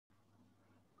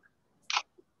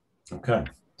Okay,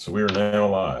 so we are now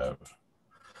live.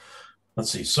 Let's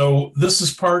see. So this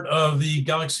is part of the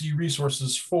Galaxy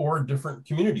Resources for Different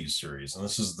Communities series, and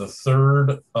this is the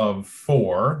third of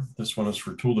four. This one is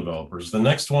for tool developers. The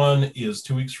next one is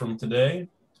 2 weeks from today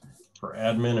for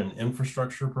admin and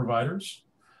infrastructure providers.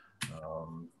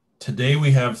 Today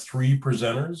we have three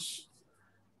presenters,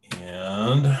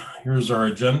 and here's our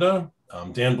agenda.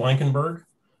 Dan Blankenberg,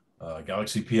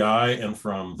 Galaxy PI, and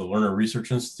from the Lerner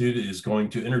Research Institute is going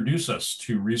to introduce us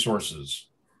to resources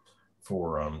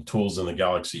for tools in the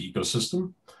Galaxy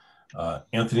ecosystem.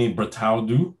 Anthony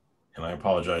Bretaudeau, and I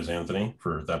apologize, Anthony,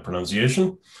 for that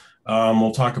pronunciation.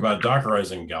 We'll talk about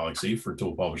Dockerizing Galaxy for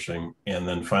tool publishing. And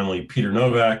then finally, Petr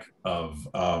Novák of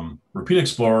Repeat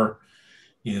Explorer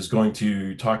is going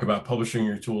to talk about publishing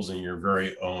your tools in your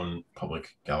very own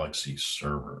public Galaxy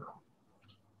server.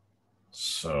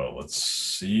 So let's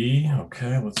see.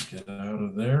 Okay, let's get out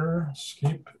of there.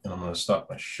 Escape. And I'm going to stop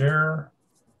my share.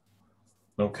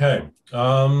 Okay.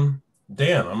 Dan,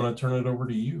 I'm going to turn it over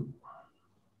to you.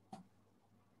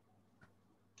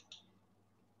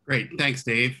 Great. Thanks,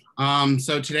 Dave.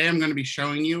 So today I'm going to be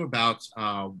showing you about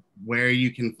where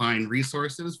you can find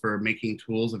resources for making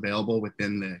tools available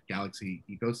within the Galaxy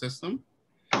ecosystem.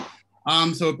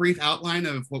 So a brief outline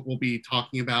of what we'll be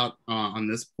talking about on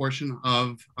this portion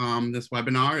of this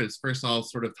webinar is first I'll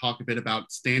sort of talk a bit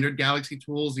about standard Galaxy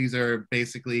tools. These are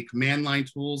basically command line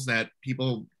tools that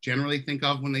people generally think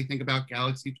of when they think about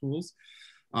Galaxy tools.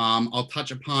 I'll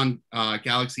touch upon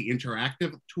Galaxy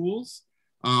interactive tools,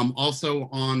 also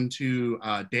on to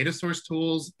data source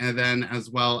tools, and then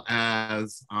as well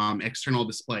as external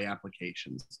display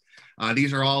applications.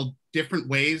 These are all different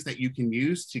ways that you can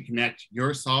use to connect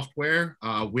your software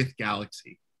with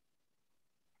Galaxy.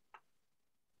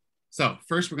 So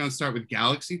first, we're going to start with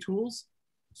Galaxy tools.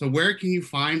 So where can you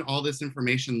find all this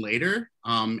information later?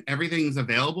 Everything's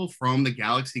available from the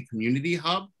Galaxy Community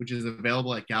Hub, which is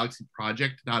available at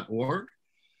galaxyproject.org.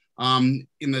 In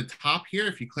the top here,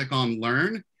 if you click on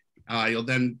Learn, you'll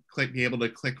then be able to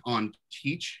click on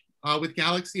Teach with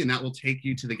Galaxy, and that will take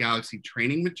you to the Galaxy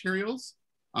training materials.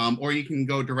 Or you can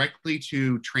go directly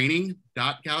to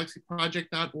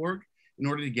training.galaxyproject.org in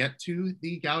order to get to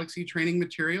the Galaxy training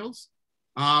materials.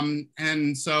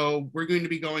 And so we're going to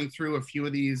be going through a few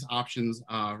of these options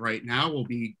right now. We'll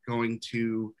be going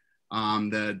to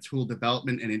the tool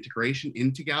development and integration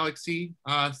into Galaxy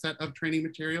set of training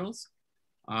materials.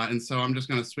 And so I'm just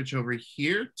going to switch over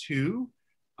here to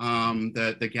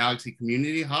the Galaxy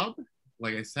Community Hub,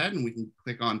 like I said, and we can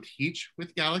click on Teach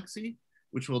with Galaxy,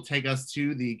 which will take us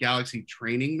to the Galaxy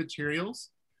training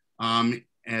materials. And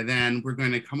then we're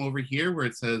going to come over here where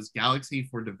it says Galaxy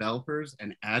for developers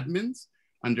and admins.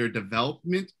 Under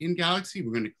development in Galaxy,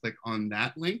 we're going to click on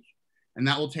that link. And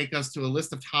that will take us to a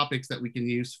list of topics that we can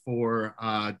use for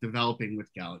developing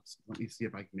with Galaxy. Let me see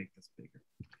if I can make this bigger.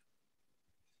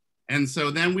 And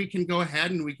so then we can go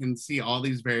ahead and we can see all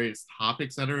these various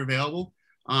topics that are available.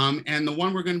 And the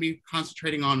one we're going to be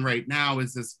concentrating on right now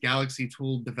is this Galaxy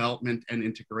tool development and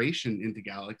integration into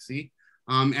Galaxy.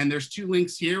 And there's two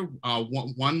links here.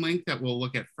 One link that we'll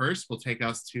look at first will take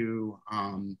us to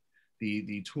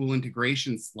the tool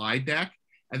integration slide deck.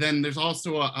 And then there's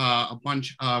also a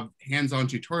bunch of hands-on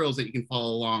tutorials that you can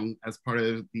follow along as part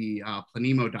of the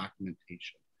Planemo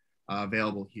documentation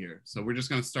available here. So we're just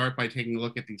going to start by taking a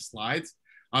look at these slides.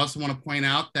 I also want to point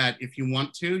out that if you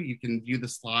want to, you can view the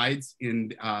slides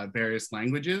in various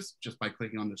languages just by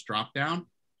clicking on this drop-down.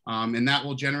 And that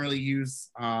will generally use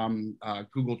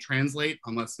Google Translate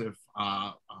unless if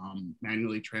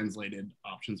manually translated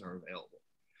options are available.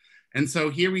 And so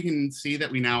here we can see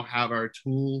that we now have our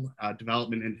tool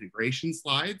development integration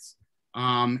slides.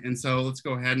 And so let's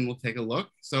go ahead and we'll take a look.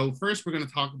 So first we're going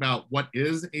to talk about what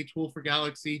is a tool for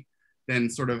Galaxy, then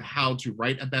sort of how to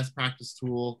write a best practice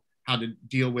tool, how to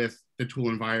deal with the tool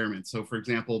environment. So for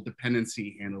example,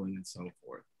 dependency handling and so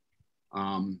forth.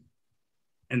 And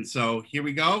so here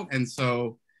we go. And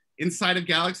so inside of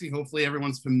Galaxy, hopefully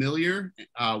everyone's familiar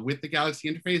with the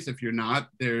Galaxy interface. If you're not,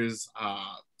 there's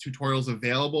tutorials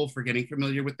available for getting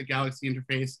familiar with the Galaxy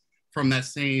interface from that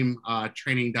same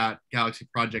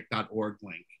training.galaxyproject.org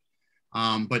link.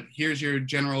 But here's your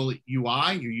general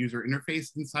UI, your user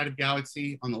interface inside of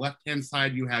Galaxy. On the left-hand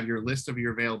side, you have your list of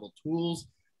your available tools.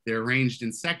 They're arranged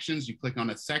in sections. You click on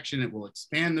a section, it will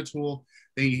expand the tool.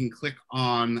 Then you can click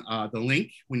on the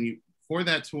link for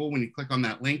that tool. When you click on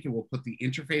that link, it will put the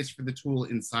interface for the tool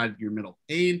inside of your middle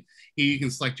pane. Here you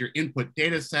can select your input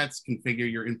data sets,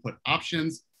 configure your input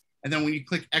options. And then when you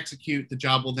click execute, the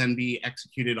job will then be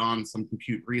executed on some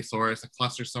compute resource, a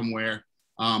cluster somewhere,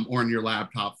 or on your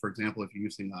laptop, for example, if you're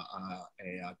using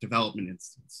a development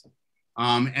instance.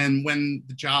 And when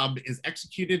the job is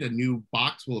executed, a new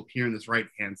box will appear in this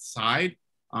right-hand side,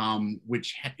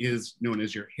 which is known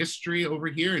as your history over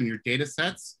here in your data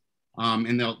sets.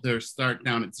 And they'll start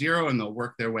down at 0 and they'll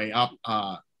work their way up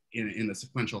in a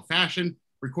sequential fashion,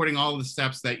 recording all of the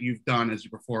steps that you've done as you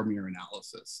perform your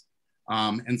analysis.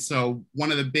 And so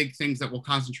one of the big things that we'll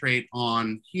concentrate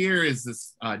on here is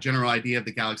this general idea of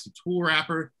the Galaxy tool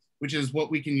wrapper, which is what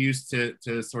we can use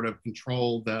to sort of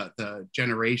control the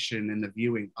generation and the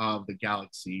viewing of the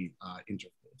Galaxy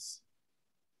interface.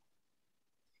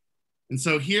 And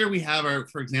so here we have our,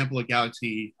 for example, a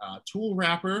Galaxy tool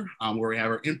wrapper where we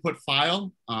have our input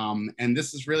file. And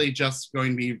this is really just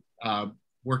going to be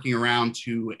working around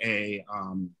to a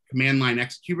command line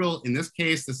executable. In this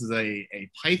case, this is a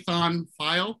Python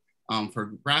file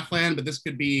for Graphland, but this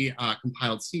could be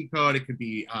compiled C code, it could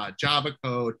be Java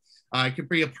code, it could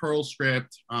be a Perl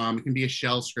script, it can be a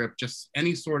shell script, just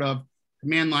any sort of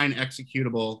command line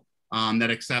executable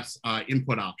that accepts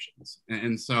input options.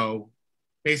 And so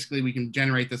basically we can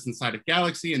generate this inside of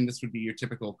Galaxy, and this would be your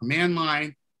typical command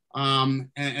line.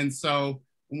 And so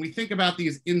when we think about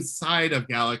these inside of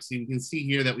Galaxy, we can see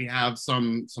here that we have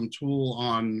some tool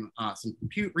on some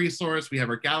compute resource. We have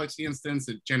our Galaxy instance,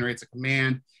 it generates a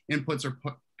command, inputs are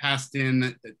passed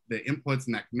in, the inputs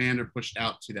and that command are pushed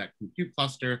out to that compute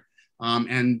cluster,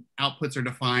 and outputs are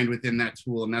defined within that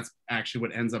tool, and that's actually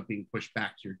what ends up being pushed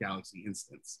back to your Galaxy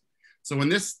instance. So when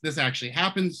this actually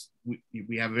happens,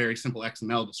 we have a very simple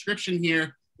XML description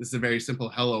here. This is a very simple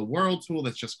hello world tool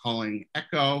that's just calling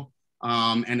echo,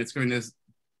 and it's going to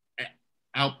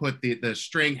output the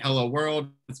string hello world.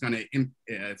 It's going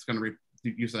to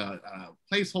use a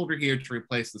placeholder here to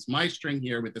replace this my string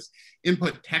here with this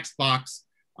input text box.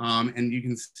 And you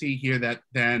can see here that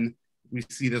then we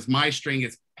see this my string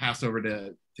gets passed over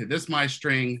to this my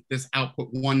string. This output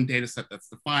one data set that's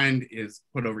defined is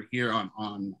put over here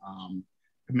on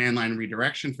command line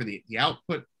redirection for the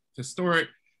output to store it.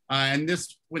 And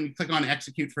this, when you click on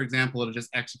execute, for example, it'll just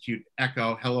execute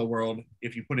echo hello world.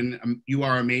 If you put in you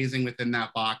are amazing within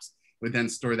that box, it would then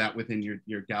store that within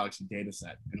your Galaxy data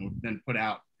set, and it would then put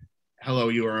out hello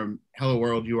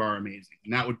world, you are amazing.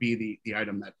 And that would be the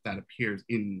item that appears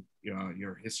in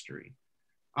your history.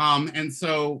 And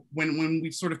so when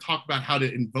we sort of talk about how to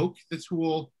invoke the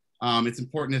tool, it's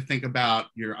important to think about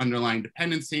your underlying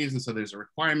dependencies. And so there's a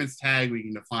requirements tag where you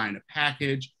can define a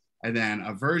package, and then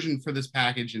a version for this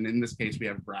package. And in this case, we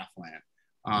have Graphland.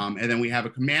 And then we have a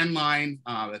command line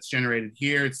that's generated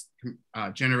here. It's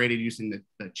generated using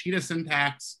the Cheetah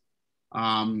syntax.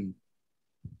 And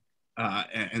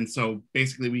so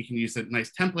basically we can use a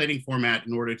nice templating format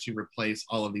in order to replace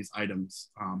all of these items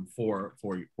for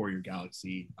your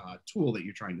Galaxy tool that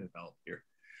you're trying to develop here.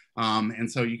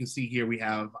 And so you can see here we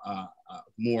have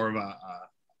more of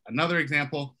another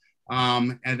example.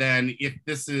 And then if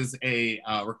this is a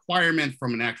requirement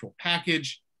from an actual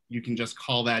package, you can just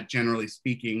call that, generally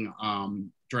speaking,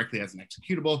 directly as an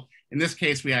executable. In this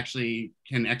case, we actually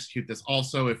can execute this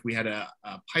also if we had a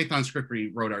Python script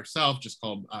we wrote ourselves, just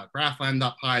called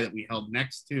graphland.py, that we held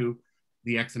next to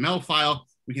the XML file.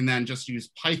 We can then just use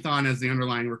Python as the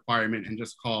underlying requirement and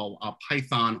just call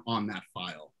Python on that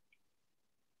file.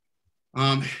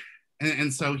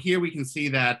 And so here we can see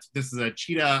that this is a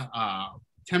Cheetah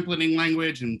templating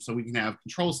language. And so we can have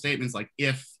control statements like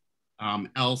if,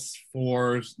 else,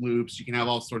 fors, loops. You can have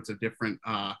all sorts of different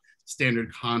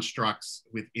standard constructs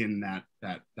within that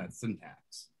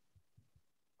syntax.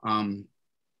 And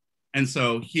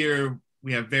so here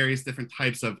we have various different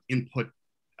types of input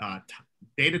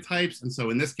data types. And so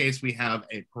in this case, we have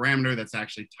a parameter that's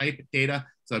actually type data.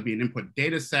 So it'd be an input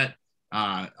data set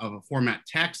of a format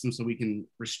text. And so we can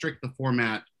restrict the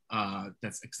format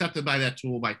that's accepted by that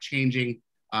tool by changing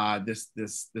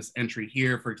this entry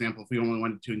here. For example, if we only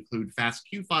wanted to include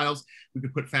FASTQ files, we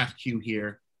could put FASTQ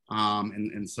here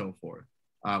and so forth.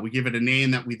 We give it a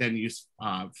name that we then use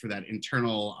for that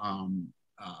internal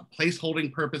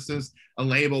placeholding purposes, a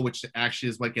label, which actually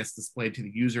is what gets displayed to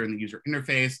the user in the user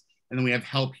interface. And then we have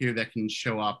help here that can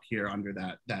show up here under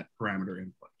that parameter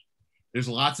input. There's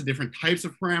lots of different types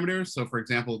of parameters. So for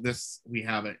example, we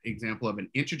have an example of an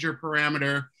integer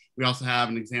parameter. We also have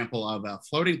an example of a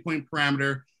floating point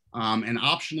parameter. And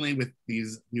optionally with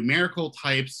these numerical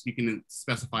types, you can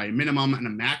specify a minimum and a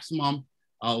maximum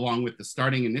along with the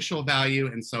starting initial value.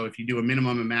 And so if you do a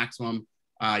minimum and maximum,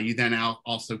 you then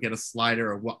also get a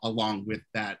slider along with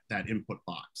that input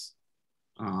box.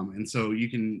 And so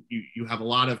you have a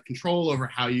lot of control over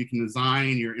how you can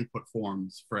design your input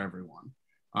forms for everyone.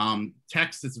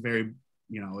 Text is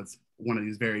it's one of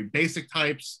these very basic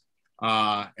types.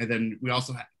 And then we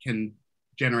also can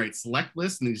generate select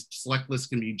lists, and these select lists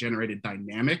can be generated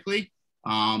dynamically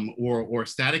or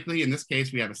statically. In this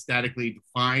case, we have a statically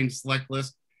defined select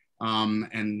list,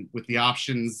 and with the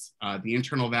options, the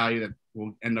internal value that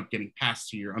will end up getting passed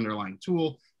to your underlying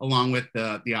tool, along with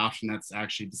the option that's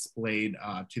actually displayed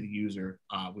to the user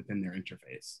within their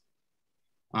interface.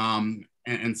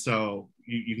 And so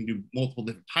you can do multiple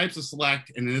different types of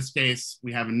select. And in this case,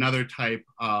 we have another type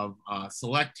of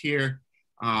select here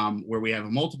where we have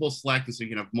a multiple select. And so you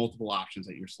can have multiple options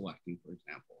that you're selecting, for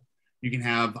example. You can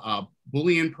have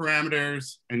Boolean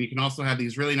parameters, and you can also have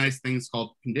these really nice things called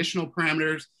conditional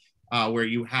parameters where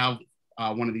you have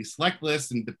one of these select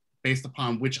lists, and based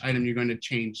upon which item you're going to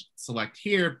change select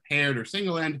here, paired or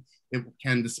single end, it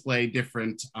can display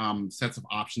different sets of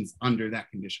options under that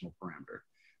conditional parameter.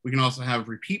 We can also have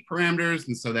repeat parameters,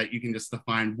 and so that you can just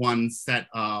define one set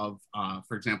of,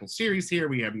 for example, series here.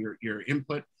 We have your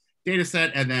input data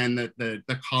set, and then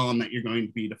the column that you're going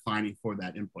to be defining for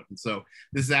that input. And so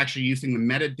this is actually using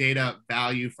the metadata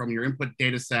value from your input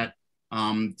data set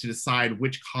to decide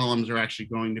which columns are actually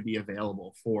going to be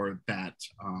available for that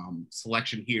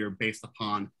selection here based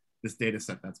upon this data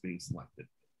set that's being selected.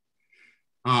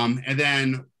 And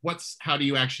then how do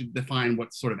you actually define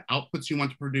what sort of outputs you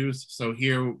want to produce? So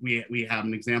here we have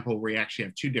an example where you actually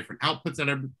have two different outputs that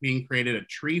are being created, a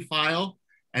tree file,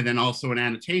 and then also an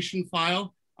annotation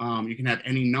file. You can have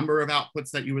any number of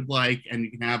outputs that you would like, and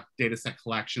you can have data set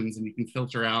collections, and you can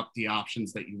filter out the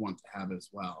options that you want to have as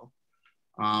well.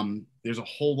 There's a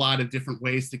whole lot of different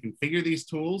ways to configure these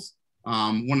tools.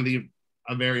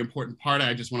 A very important part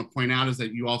I just want to point out is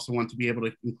that you also want to be able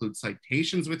to include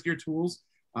citations with your tools.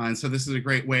 And so this is a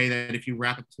great way that if you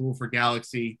wrap a tool for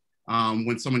Galaxy,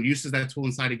 when someone uses that tool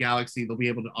inside of Galaxy, they'll be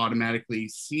able to automatically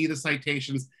see the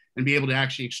citations and be able to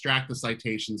actually extract the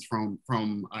citations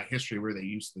from a history where they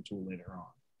use the tool later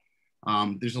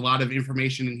on. There's a lot of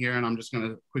information in here, and I'm just going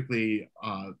to quickly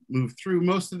move through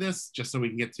most of this just so we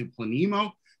can get to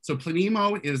Planemo. So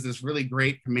Planemo is this really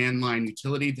great command line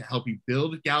utility to help you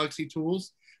build Galaxy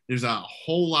tools. There's a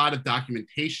whole lot of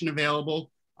documentation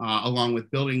available along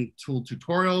with building tool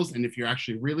tutorials. And if you're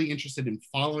actually really interested in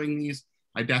following these,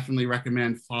 I definitely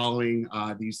recommend following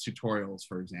these tutorials,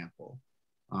 for example,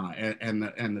 and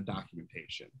the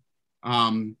documentation.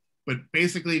 But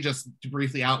basically, just to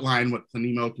briefly outline what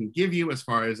Planemo can give you as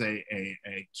far as a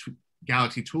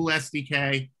Galaxy Tool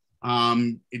SDK,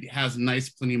 it has a nice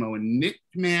Planemo init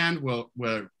command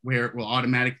where it will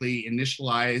automatically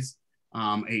initialize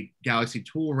a Galaxy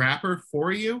tool wrapper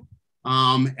for you.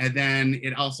 And then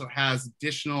it also has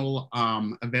additional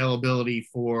availability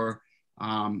for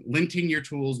linting your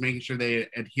tools, making sure they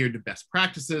adhere to best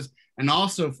practices, and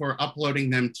also for uploading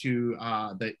them to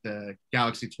the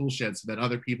Galaxy toolshed so that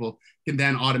other people can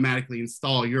then automatically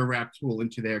install your wrap tool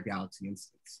into their Galaxy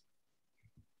instance.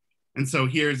 And so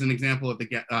here's an example of the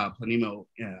Planemo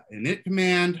init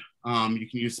command. You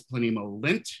can use Planemo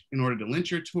lint in order to lint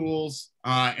your tools.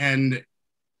 And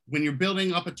when you're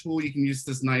building up a tool, you can use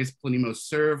this nice Planemo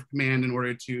serve command in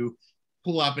order to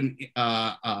pull up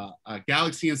a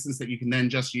Galaxy instance that you can then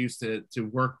just use to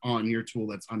work on your tool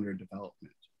that's under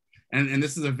development. And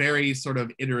this is a very sort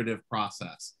of iterative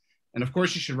process. And of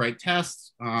course, you should write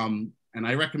tests. And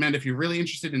I recommend if you're really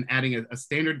interested in adding a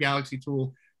standard Galaxy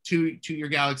tool to your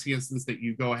Galaxy instance, that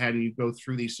you go ahead and you go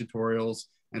through these tutorials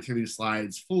and through these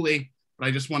slides fully. But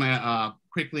I just want to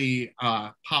quickly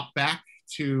pop back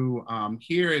to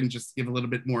here and just give a little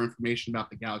bit more information about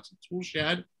the Galaxy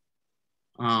toolshed.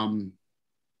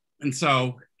 And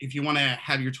so if you want to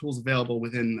have your tools available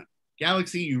within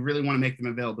Galaxy, you really want to make them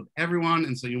available to everyone.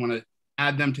 And so you want to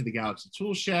add them to the Galaxy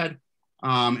toolshed.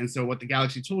 And so what the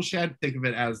Galaxy toolshed, think of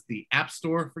it as the app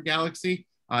store for Galaxy.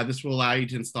 This will allow you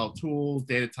to install tools,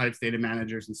 data types, data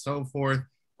managers, and so forth.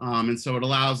 And so it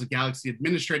allows a Galaxy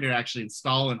administrator to actually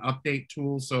install and update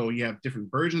tools. So you have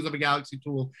different versions of a Galaxy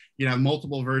tool. You have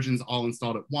multiple versions all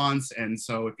installed at once. And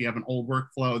so if you have an old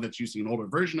workflow that's using an older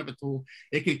version of a tool,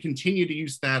 it can continue to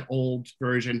use that old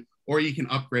version, or you can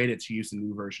upgrade it to use a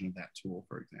new version of that tool,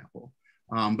 for example.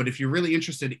 But if you're really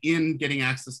interested in getting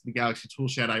access to the Galaxy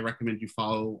toolshed, I recommend you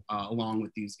follow along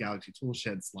with these Galaxy toolshed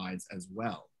slides as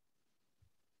well.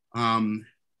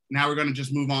 Now we're going to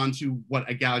just move on to what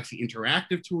a Galaxy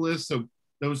interactive tool is. So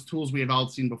those tools we have all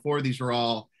seen before, these are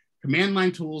all command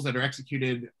line tools that are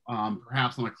executed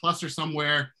perhaps on a cluster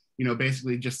somewhere,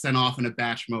 basically just sent off in a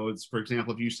batch modes. For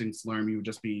example, if you're using Slurm, you would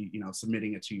just be,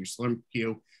 submitting it to your Slurm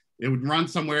queue. It would run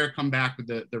somewhere, come back with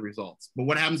the results. But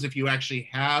what happens if you actually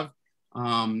have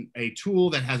a tool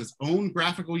that has its own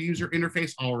graphical user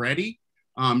interface already?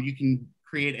 You can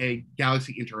create a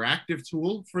Galaxy interactive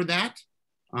tool for that.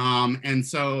 And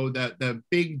so the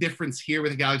big difference here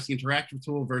with a Galaxy Interactive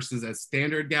tool versus a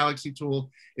standard Galaxy tool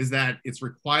is that it's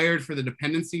required for the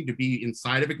dependency to be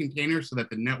inside of a container so that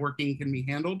the networking can be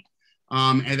handled.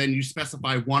 And then you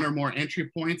specify one or more entry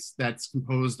points that's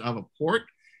composed of a port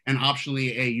and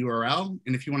optionally a URL.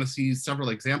 And if you want to see several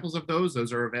examples of those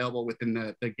are available within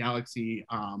the Galaxy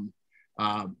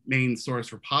main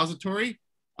source repository.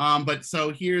 But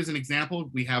so here's an example.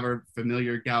 We have our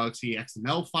familiar Galaxy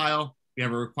XML file. We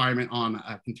have a requirement on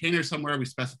a container somewhere. We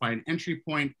specify an entry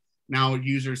point. Now a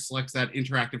user selects that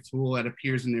interactive tool that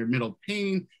appears in their middle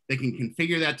pane. They can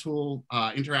configure that tool,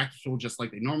 interactive tool, just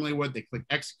like they normally would. They click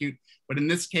execute. But in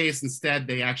this case, instead,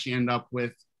 they actually end up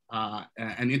with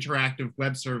an interactive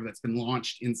web server that's been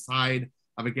launched inside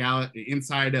of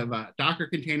a Docker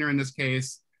container in this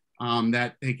case,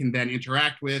 that they can then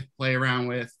interact with, play around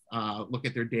with, look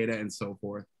at their data and so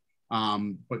forth.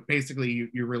 But basically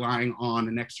you're relying on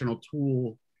an external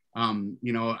tool, an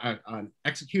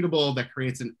executable that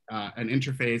creates an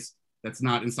interface that's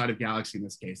not inside of Galaxy in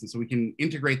this case. And so we can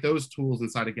integrate those tools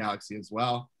inside of Galaxy as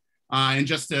well. And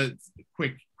just a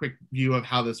quick view of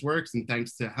how this works, and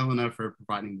thanks to Helena for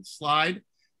providing the slide.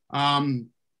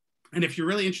 And if you're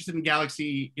really interested in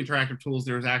Galaxy interactive tools,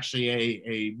 there was actually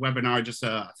a webinar just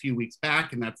a few weeks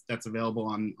back, and that's available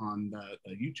on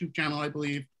the YouTube channel, I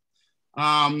believe.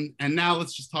 And now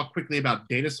let's just talk quickly about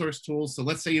data source tools. So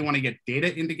let's say you want to get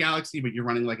data into Galaxy, but you're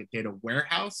running like a data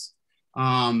warehouse.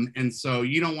 And so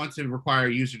you don't want to require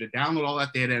a user to download all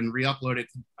that data and re-upload it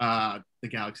to the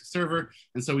Galaxy server.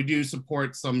 And so we do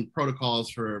support some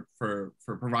protocols for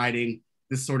providing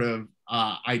this sort of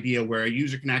idea where a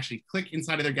user can actually click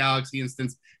inside of their Galaxy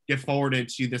instance, get forwarded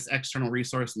to this external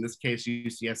resource, in this case,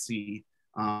 UCSC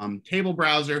table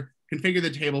browser, configure the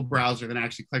table browser, then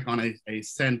actually click on a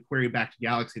send query back to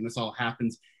Galaxy. And this all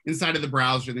happens inside of the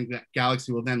browser. Then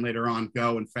Galaxy will then later on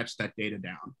go and fetch that data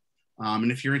down.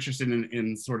 And if you're interested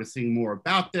in sort of seeing more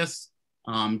about this,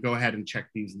 go ahead and check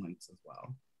these links as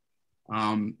well.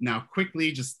 Now,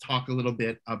 quickly, just talk a little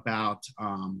bit about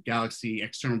Galaxy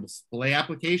external display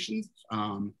applications.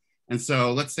 And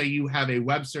so let's say you have a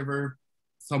web server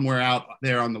somewhere out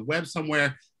there on the web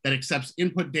somewhere that accepts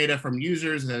input data from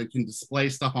users, that it can display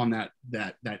stuff on that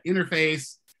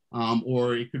interface,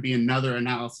 or it could be another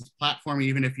analysis platform,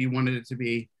 even if you wanted it to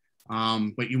be.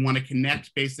 But you want to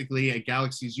connect basically a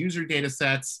Galaxy's user data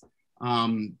sets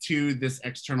to this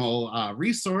external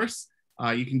resource.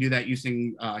 You can do that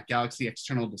using Galaxy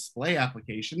external display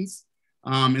applications.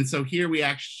 And so here we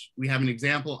have an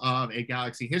example of a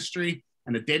Galaxy history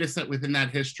and a data set within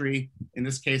that history. In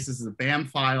this case, this is a BAM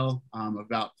file of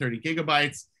about 30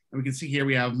 gigabytes. And we can see here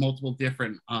we have multiple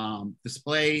different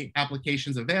display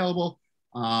applications available.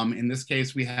 In this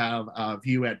case, we have a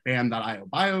view at bam.io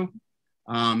bio.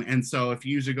 And so if a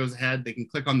user goes ahead, they can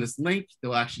click on this link.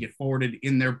 They'll actually get forwarded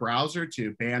in their browser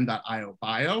to bam.io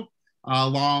bio,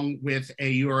 along with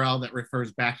a URL that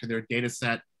refers back to their data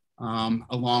set,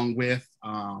 along with,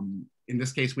 in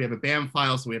this case, we have a BAM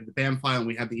file. So we have the BAM file and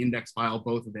we have the index file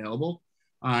both available.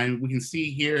 And we can see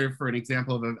here for an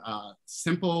example of a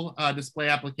simple display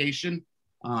application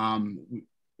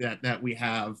that we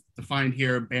have defined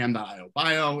here, bam.io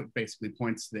bio. It basically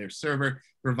points to their server,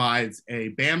 provides a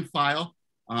BAM file.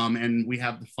 And we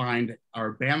have defined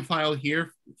our BAM file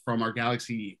here from our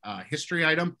Galaxy history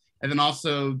item. And then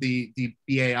also the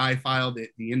BAI file,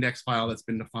 the index file that's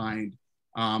been defined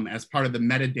as part of the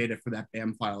metadata for that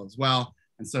BAM file as well.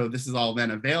 And so this is all then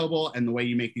available. And the way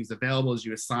you make these available is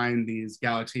you assign these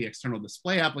Galaxy external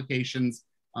display applications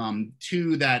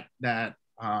to that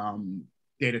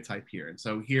data type here. And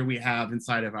so here we have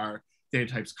inside of our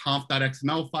data types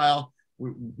conf.xml file,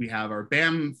 we have our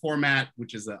BAM format,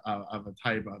 which is of a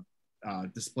type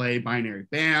of display binary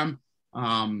BAM.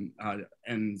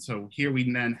 And so here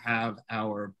we then have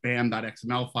our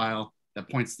bam.xml file that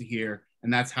points to here,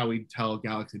 and that's how we tell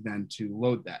Galaxy then to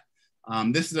load that.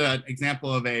 This is an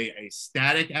example of a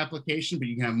static application, but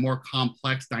you can have more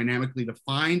complex dynamically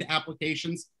defined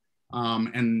applications.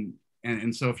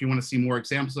 And so if you want to see more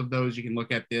examples of those, you can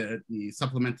look at the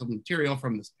supplemental material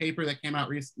from this paper that came out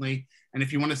recently. And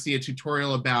if you want to see a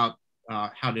tutorial about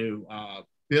how to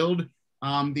build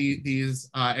these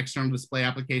external display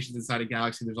applications inside of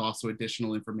Galaxy, there's also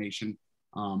additional information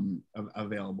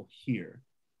available here.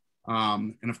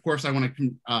 And of course, I want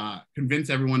to convince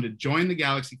everyone to join the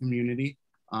Galaxy community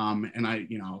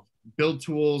and build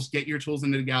tools, get your tools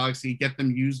into the Galaxy, get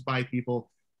them used by people.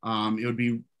 It would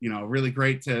be really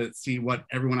great to see what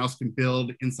everyone else can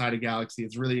build inside of Galaxy.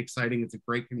 It's really exciting. It's a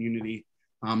great community.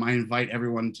 I invite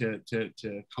everyone to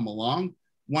come along.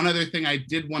 One other thing I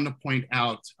did want to point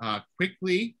out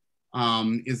quickly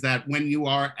is that when you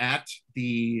are at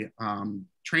the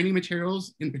training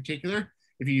materials in particular,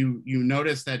 if you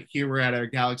notice that here we're at our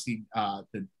Galaxy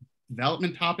the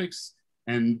development topics,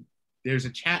 and there's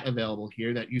a chat available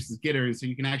here that uses Gitter, and so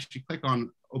you can actually click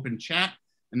on open chat,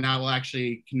 and that will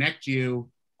actually connect you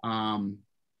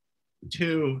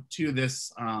to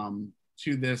this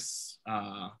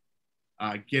Gitter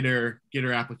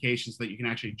application, so that you can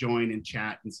actually join and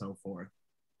chat and so forth.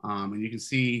 And you can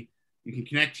see, you can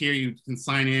connect here, you can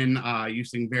sign in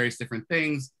using various different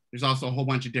things. There's also a whole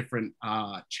bunch of different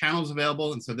channels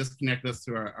available. And so this connects us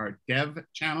to our dev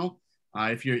channel.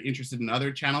 If you're interested in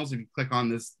other channels, if you click on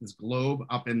this globe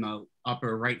up in the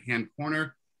upper right-hand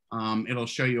corner, it'll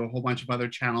show you a whole bunch of other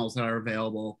channels that are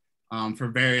available for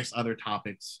various other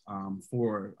topics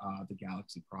for the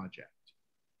Galaxy project.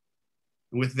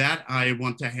 And with that, I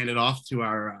want to hand it off to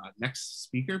our next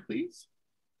speaker, please.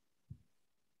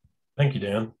 Thank you,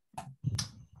 Dan.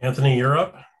 Anthony, you're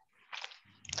up.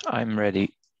 I'm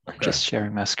ready. Okay. Just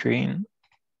sharing my screen.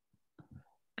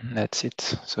 That's it.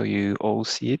 So you all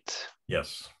see it?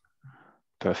 Yes.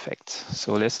 Perfect.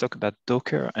 So let's talk about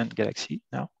Docker and Galaxy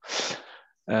now.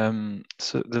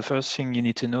 So the first thing you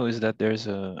need to know is that there's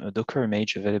a Docker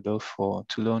image available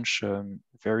to launch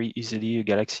very easily a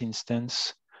Galaxy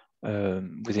instance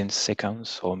within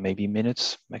seconds or maybe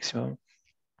minutes maximum.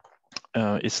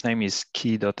 Its name is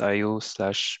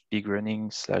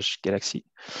key.io/bigrunning/Galaxy.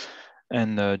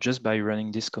 And just by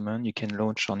running this command, you can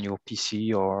launch on your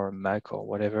PC or Mac or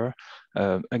whatever,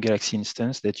 a Galaxy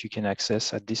instance that you can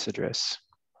access at this address.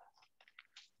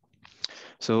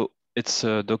 So it's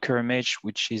a Docker image,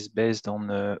 which is based on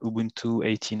Ubuntu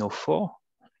 18.04.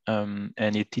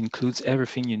 And it includes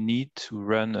everything you need to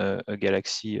run a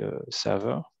Galaxy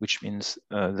server, which means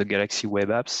the Galaxy web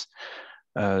apps,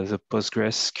 the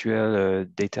PostgreSQL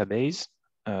database,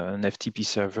 an FTP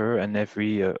server, and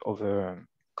every other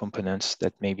components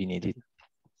that may be needed.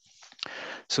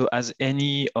 So as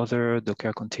any other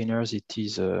Docker containers, it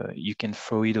is you can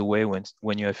throw it away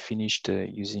when you have finished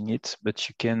using it, but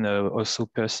you can also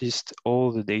persist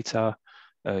all the data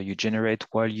you generate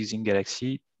while using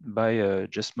Galaxy by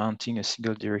just mounting a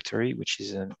single directory, which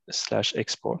is a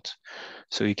 /export.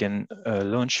 So you can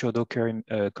launch your Docker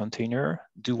container,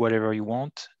 do whatever you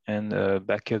want, and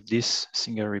back up this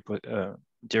single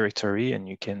directory, and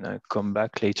you can come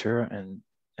back later and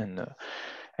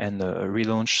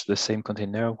relaunch the same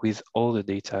container with all the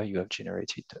data you have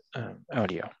generated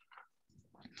earlier.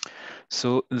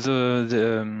 So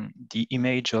the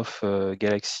image of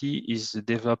Galaxy is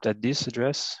developed at this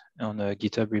address on a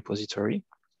GitHub repository.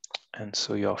 And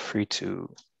so you're free to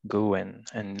go and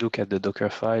look at the Docker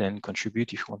file and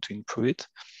contribute if you want to improve it.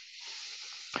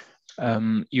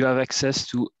 You have access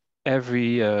to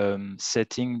every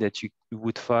setting that you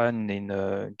would find in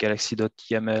a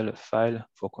galaxy.yaml file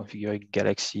for configuring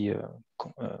Galaxy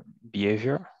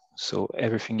behavior. So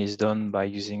everything is done by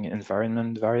using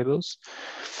environment variables.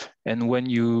 And when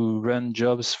you run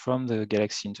jobs from the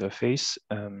Galaxy interface,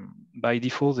 by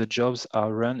default, the jobs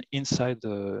are run inside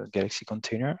the Galaxy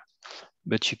container,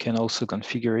 but you can also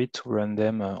configure it to run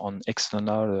them on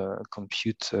external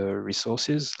compute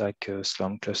resources like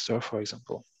Slurm cluster, for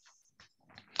example.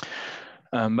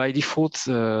 By default,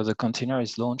 the container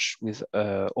is launched with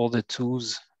all the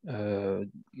tools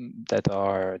that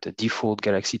are the default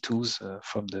Galaxy tools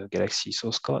from the Galaxy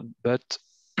source code. But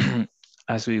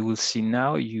as we will see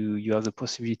now, you have the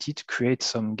possibility to create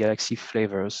some Galaxy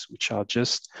flavors, which are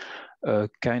just a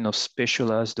kind of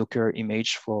specialized Docker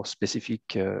image for specific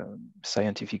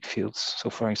scientific fields. So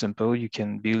for example, you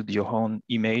can build your own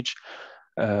image,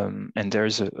 and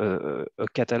there's a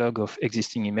catalog of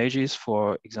existing images,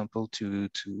 for example, to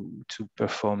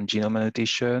perform genome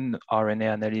annotation,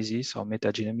 RNA analysis, or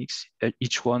metagenomics.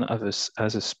 Each one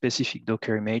has a specific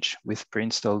Docker image with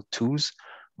pre-installed tools,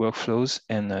 workflows,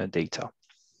 and data.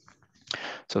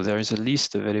 So there is a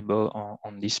list available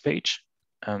on this page.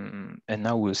 And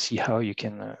now we'll see how you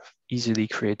can easily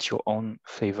create your own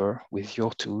flavor with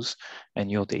your tools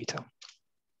and your data.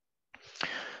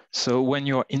 So when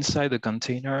you're inside the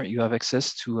container, you have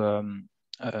access to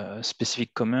a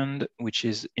specific command, which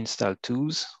is install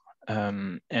tools.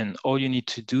 And all you need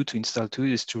to do to install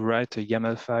tools is to write a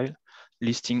YAML file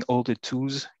listing all the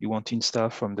tools you want to install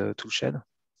from the toolshed.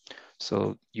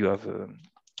 So you have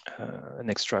an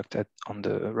extract on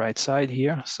the right side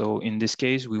here. So in this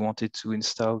case, we wanted to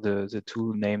install the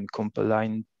tool named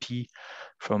Compaline P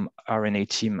from RNA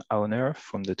team owner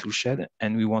from the toolshed,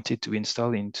 and we wanted to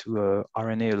install into a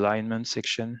RNA alignment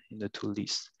section in the tool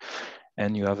list.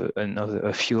 And you have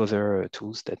a few other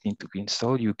tools that need to be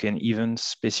installed. You can even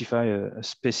specify a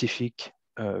specific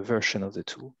version of the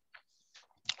tool.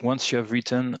 once you have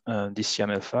written this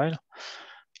YAML file,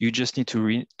 you just need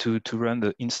to run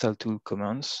the install tool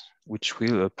commands, which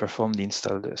will perform the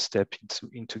install step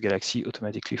into Galaxy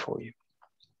automatically for you.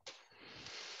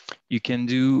 You can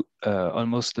do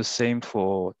almost the same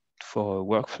for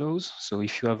workflows. So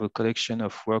if you have a collection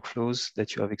of workflows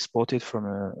that you have exported from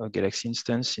a Galaxy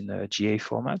instance in a GA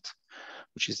format,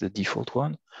 which is the default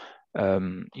one,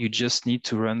 you just need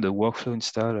to run the workflow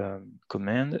install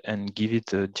command and give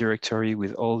it a directory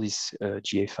with all these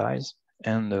GA files,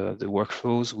 and the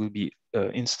workflows will be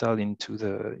installed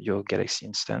into your Galaxy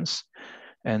instance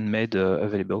and made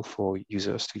available for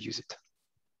users to use it.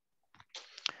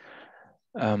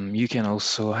 You can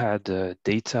also add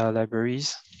data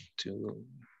libraries to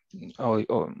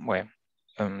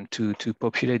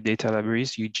populate data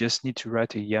libraries. You just need to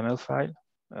write a YAML file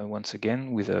once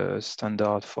again with a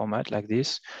standard format like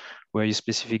this, where you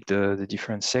specify the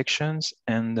different sections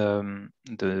and the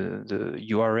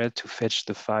URL to fetch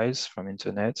the files from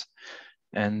internet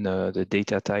and the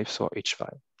data types for each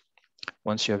file.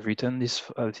 Once you have written this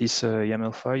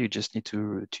YAML file, you just need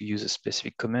to use a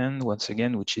specific command once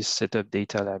again, which is setup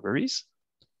data libraries,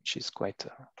 which is quite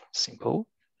simple.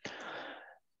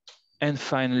 And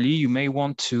finally, you may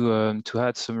want to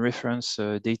add some reference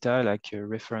data, like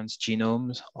reference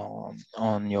genomes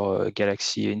on your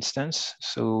Galaxy instance.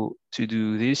 So to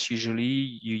do this,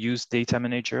 usually you use data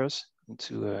managers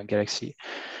into Galaxy.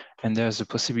 And there's a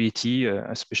possibility,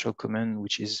 a special command,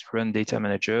 which is run data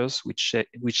managers, which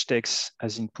takes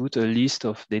as input a list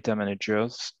of data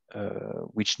managers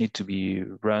which need to be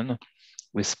run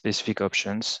with specific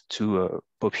options to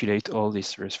populate all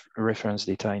this reference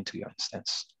data into your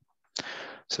instance.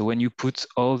 So when you put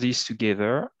all these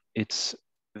together, it's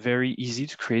very easy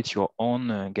to create your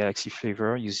own Galaxy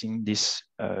flavor using this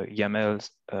YAML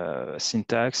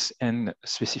syntax and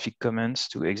specific commands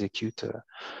to execute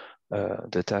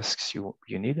the tasks you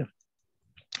need.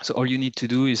 So all you need to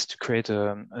do is to create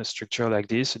a structure like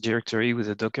this, a directory with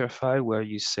a Docker file where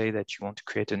you say that you want to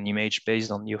create an image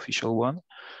based on the official one.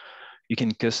 You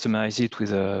can customize it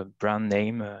with a brand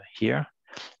name here.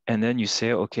 And then you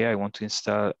say, okay, I want to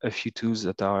install a few tools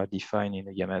that are defined in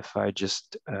a YAML file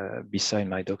just beside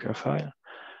my Docker file.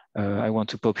 I want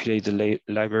to populate the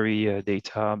library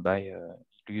data by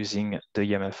using the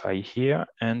YAML file here,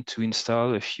 and to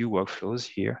install a few workflows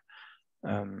here.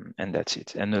 And that's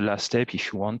it. And the last step,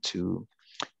 if you want to,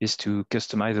 is to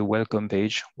customize the welcome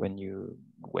page when you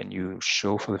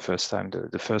show for the first time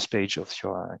the first page of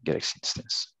your Galaxy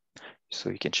instance. So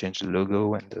you can change the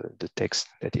logo and the text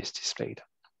that is displayed.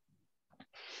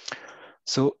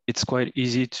 So it's quite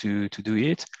easy to do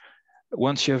it.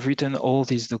 Once you have written all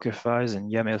these Docker files and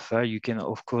YAML file, you can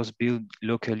of course build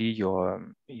locally your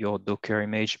Docker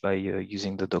image by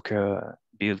using the Docker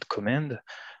build command.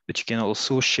 But you can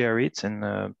also share it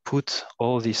and put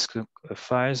all these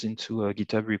files into a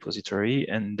GitHub repository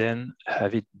and then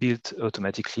have it built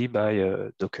automatically by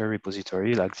a Docker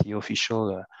repository like the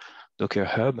official Docker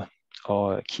Hub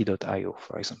or key.io,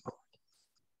 for example.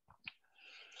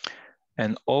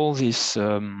 And all this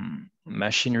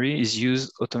machinery is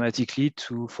used automatically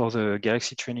for the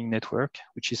Galaxy Training Network,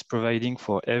 which is providing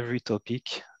for every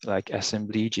topic like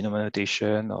assembly, genome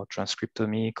annotation, or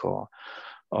transcriptomic, or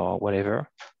whatever,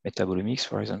 metabolomics,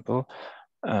 for example.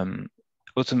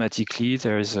 Automatically,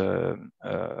 there is a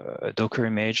Docker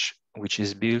image which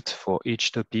is built for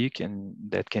each topic, and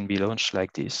that can be launched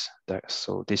like this.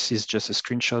 So this is just a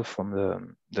screenshot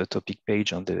from the topic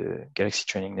page on the Galaxy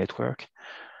Training Network.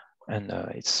 And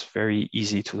it's very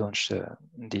easy to launch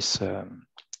these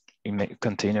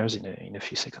containers in a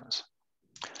few seconds.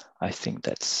 I think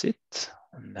that's it.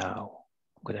 And now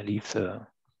I'm gonna leave for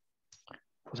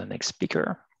the next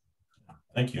speaker.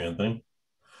 Thank you, Anthony.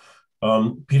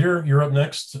 Peter, you're up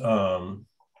next,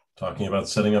 talking about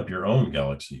setting up your own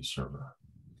Galaxy server.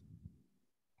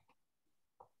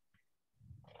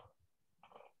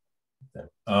 Okay.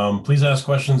 Please ask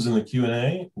questions in the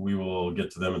Q&A. We will get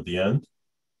to them at the end.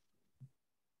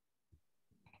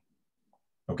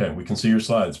 Okay, we can see your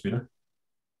slides, Peter.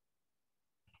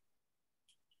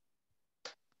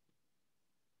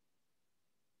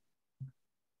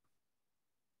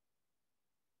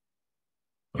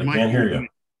 But I can't hear you.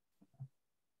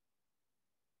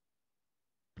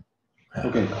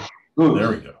 Okay, good. There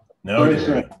we go. Now we can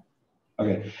hear you.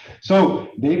 Okay,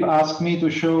 so Dave asked me to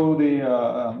show the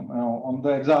on the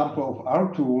example of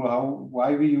our tool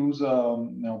why we use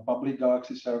public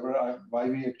Galaxy server, why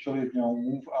we actually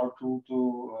move our tool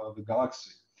to the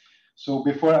Galaxy. So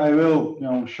before I will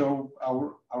show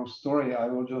our story, I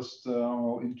will just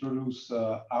introduce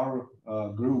our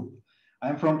group.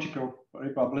 I'm from Czech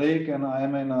Republic, and I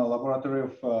am in a laboratory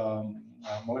of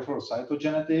molecular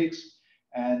cytogenetics,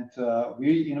 and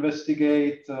we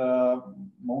investigate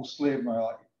mostly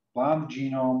like plant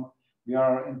genome. We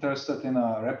are interested in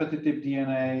repetitive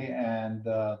DNA, and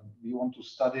we want to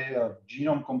study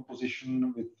genome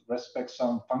composition with respect to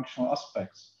some functional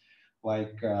aspects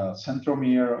like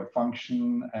centromere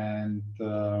function and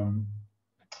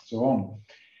so on.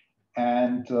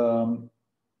 And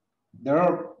there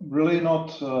are really not,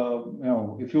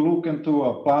 if you look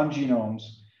into plant genomes,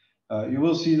 you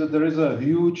will see that there is a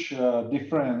huge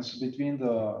difference between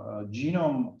the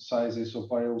genome sizes of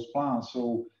various plants.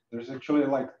 So there's actually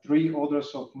like 3 orders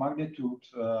of magnitude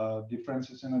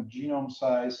differences in a genome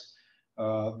size.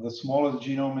 The smallest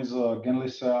genome is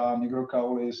Genlisea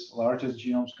nigrocaulis. Largest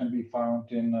genomes can be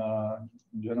found in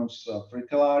genus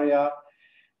Fritillaria.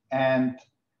 And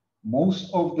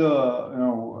most of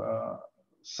the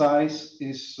size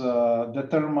is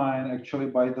determined actually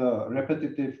by the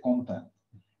repetitive content.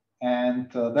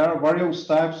 And there are various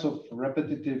types of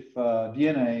repetitive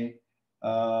DNA.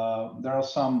 There are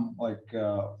some like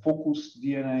focused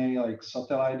DNA, like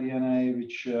satellite DNA,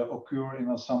 which occur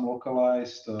in some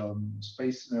localized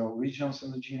space regions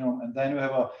in the genome. And then you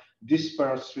have a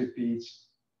dispersed repeats,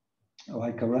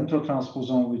 like a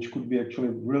retrotransposon, which could be actually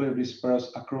really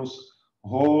dispersed across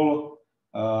whole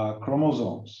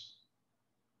chromosomes.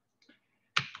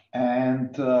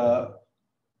 And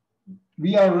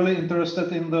we are really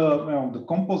interested in the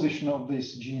composition of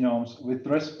these genomes with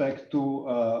respect to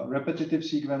repetitive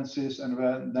sequences,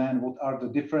 and then what are the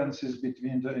differences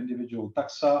between the individual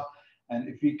taxa, and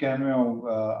if we can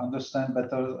understand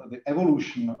better the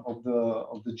evolution of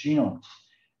the genome.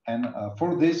 And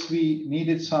for this, we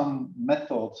needed some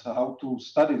methods how to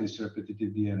study this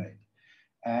repetitive DNA.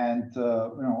 And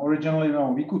originally,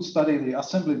 we could study the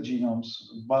assembled genomes,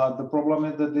 but the problem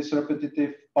is that this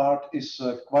repetitive part is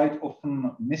quite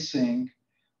often missing,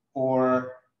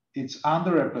 or it's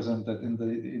underrepresented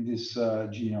in these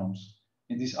genomes,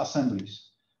 in these assemblies.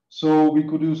 So we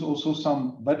could use also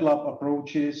some wet lab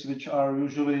approaches, which are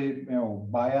usually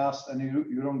biased, and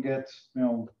you don't get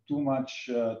too much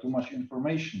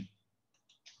information.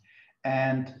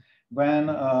 And when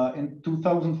in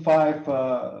 2005,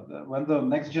 when the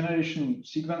next generation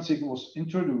sequencing was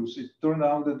introduced, it turned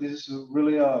out that this is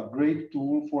really a great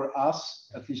tool for us,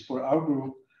 at least for our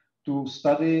group, to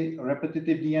study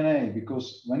repetitive DNA.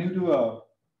 Because when you do a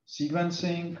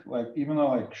sequencing, like even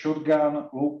like shotgun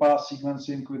low pass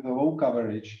sequencing with a low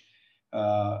coverage,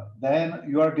 then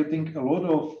you are getting a lot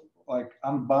of like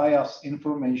unbiased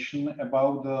information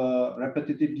about the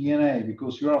repetitive DNA,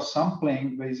 because you are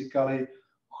sampling basically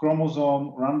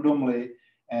chromosome randomly,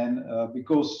 and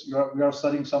because we are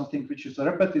studying something which is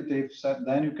repetitive, so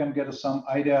then you can get some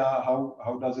idea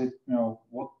how does it,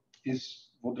 what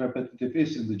repetitive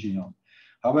is in the genome.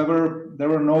 However, there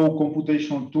were no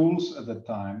computational tools at that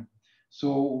time,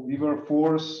 so we were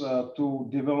forced to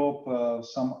develop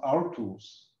some R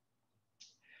tools.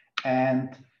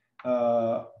 And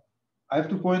I have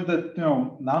to point that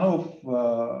none of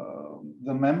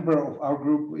the member of our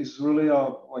group is really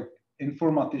like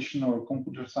informatician or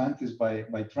computer scientist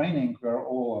by training. We are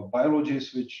all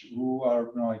biologists who are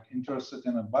like interested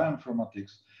in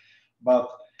bioinformatics. But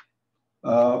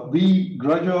we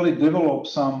gradually developed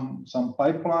some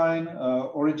pipeline.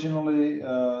 Originally,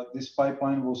 this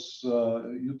pipeline was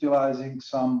utilizing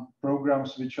some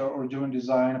programs which are originally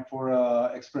designed for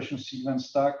expression sequence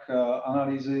stack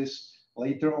analysis.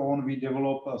 Later on, we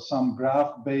developed some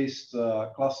graph-based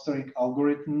clustering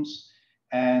algorithms.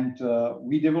 And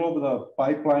we developed a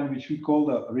pipeline which we call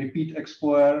the Repeat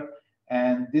Explorer.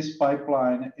 And this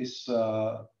pipeline is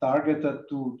targeted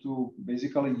to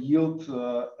basically yield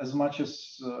as much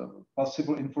as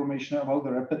possible information about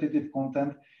the repetitive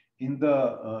content in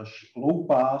the low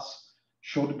pass,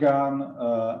 shotgun,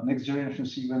 next generation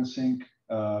sequencing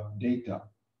data.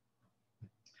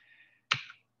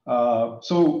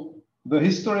 So the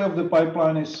history of the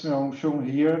pipeline is shown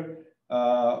here.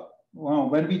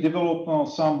 When we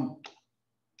developed some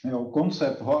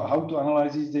concept how to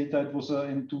analyze this data, it was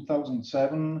in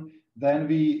 2007. Then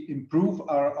we improved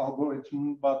our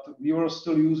algorithm, but we were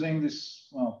still using this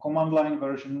command line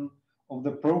version of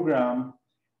the program,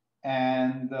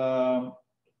 and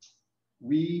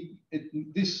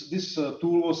this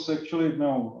tool was actually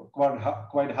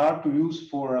quite hard to use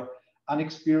for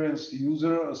unexperienced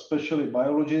user, especially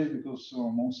biologists, because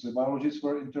mostly biologists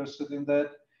were interested in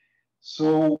that.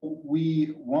 So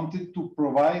we wanted to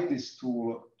provide this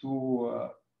tool to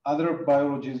other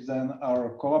biologists than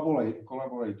our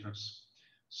collaborators.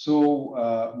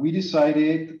 So we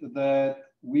decided that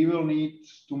we will need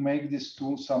to make this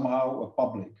tool somehow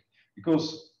public,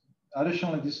 because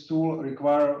additionally, this tool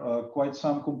require quite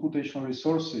some computational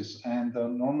resources, and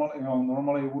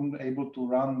normally you wouldn't be able to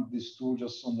run this tool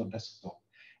just on the desktop.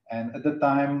 And at the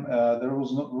time, there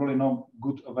was really no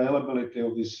good availability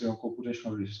of these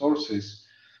computational resources.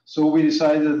 So we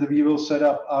decided that we will set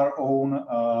up our own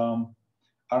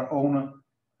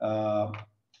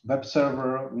web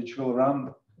server, which will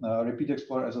run Repeat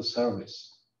Explorer as a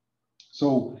service.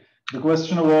 So the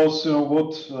question was,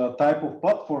 what type of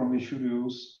platform we should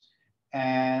use,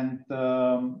 and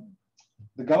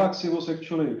the Galaxy was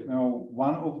actually,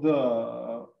 one of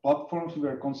the platforms we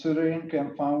were considering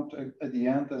and found at the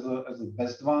end as the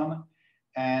best one,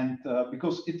 and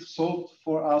because it solved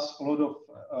for us a lot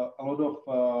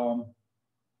of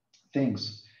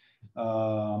things.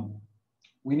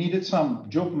 We needed some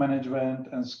job management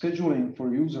and scheduling for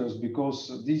users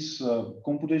because this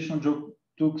computational job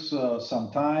took some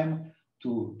time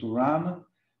to run,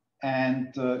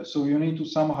 and so you need to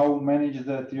somehow manage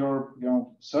that your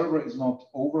server is not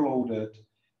overloaded.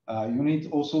 You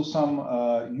need also some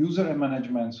user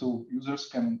management, so users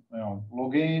can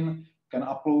log in, can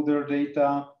upload their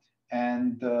data,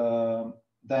 and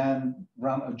then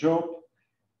run a job.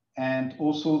 And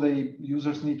also the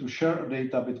users need to share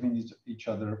data between each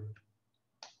other.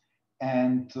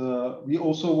 And we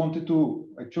also wanted to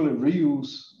actually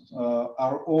reuse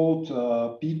our old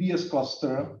PBS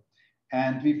cluster.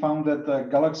 And we found that the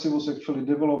Galaxy was actually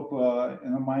developed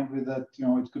in a mind with that,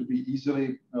 it could be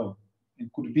easily, it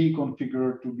could be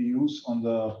configured to be used on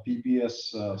the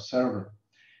PBS server.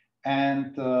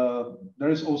 And there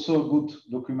is also good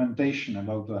documentation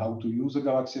about how to use a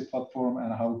Galaxy platform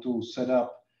and how to set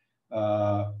up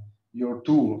your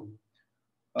tool.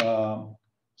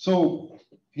 So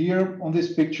here on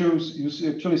these pictures, you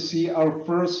actually see our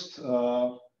first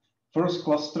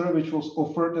cluster, which was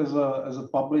offered as a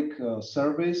public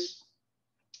service,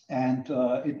 and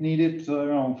it needed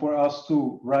for us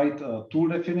to write a tool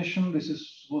definition.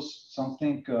 This was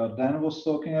something Dan was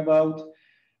talking about.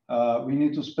 We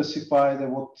need to specify that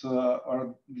what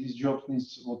are these jobs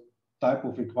needs, what type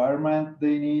of requirement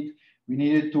they need. We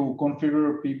needed to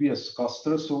configure PBS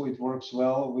cluster so it works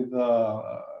well with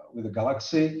the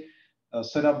Galaxy.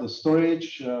 Set up the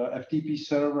storage, FTP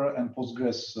server, and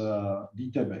Postgres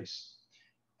database.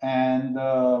 And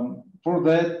for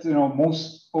that,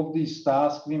 most of these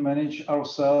tasks we manage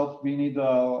ourselves. We need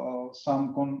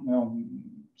some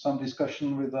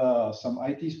discussion with some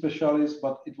IT specialists,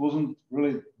 but it wasn't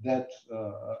really that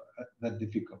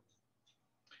difficult.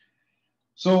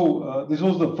 So this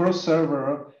was the first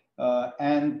server,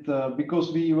 and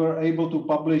because we were able to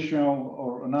publish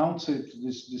or announce it,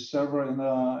 this server in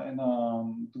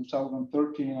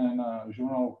 2013 in a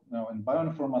journal in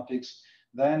bioinformatics,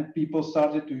 then people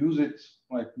started to use it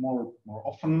like more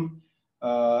often.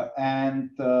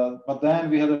 But then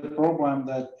we had a problem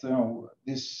that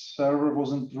this server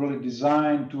wasn't really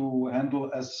designed to handle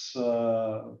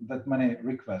that many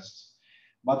requests.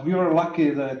 But we were lucky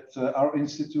that our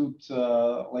institute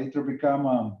later became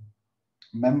a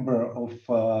member of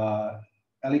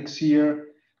Elixir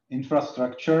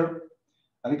infrastructure.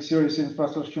 Elixir is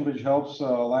infrastructure which helps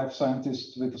life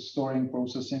scientists with storing,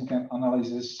 processing, and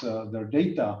analysis their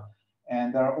data.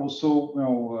 And there are also,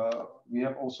 we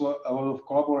have also a lot of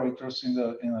collaborators in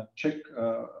the Czech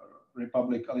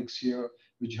Republic, Elixir,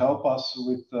 which help us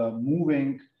with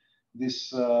moving this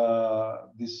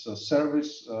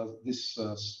service, this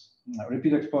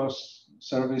Repeat Explorer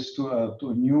service to a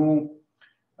new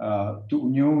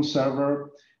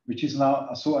server, which is now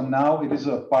and now it is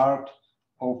a part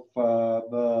of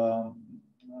the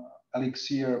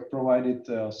Elixir provided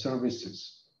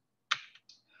services.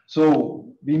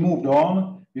 So we moved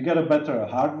on. We got a better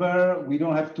hardware. We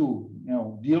don't have to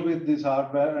deal with this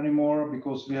hardware anymore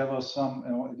because we have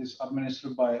it is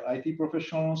administered by IT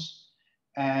professionals.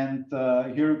 And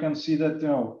here you can see that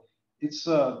it's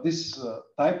this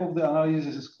type of the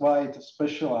analysis is quite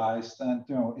specialized, and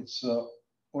it's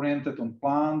oriented on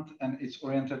plant and it's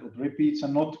oriented on repeats,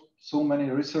 and not so many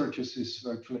researchers is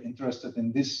actually interested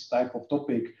in this type of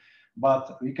topic.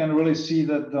 But we can really see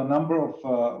that the number of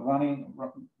running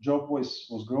job was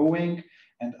growing,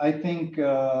 and I think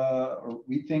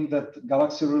we think that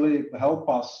Galaxy really help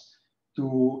us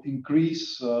to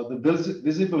increase the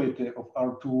visibility of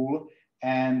our tool,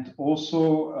 and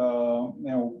also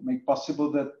make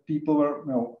possible that people were,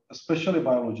 especially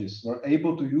biologists, were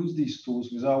able to use these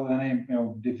tools without any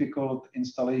difficult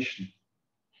installation.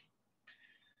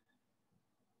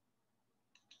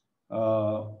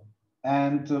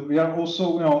 And we are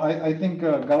also, I think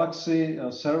Galaxy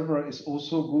server is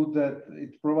also good that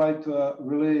it provides a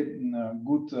really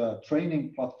good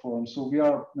training platform. So we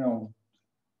are,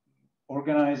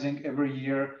 organizing every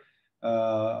year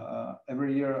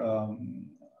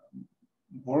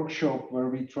workshop where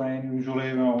we train usually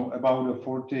about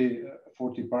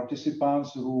 40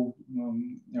 participants who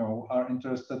are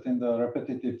interested in the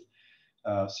repetitive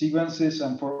sequences,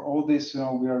 and for all this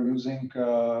we are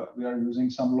using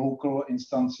some local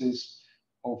instances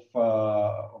of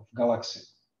Galaxy.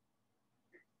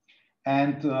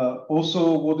 And also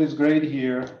what is great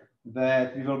here,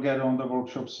 that we will get on the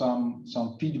workshop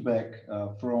some feedback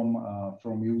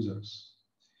from users.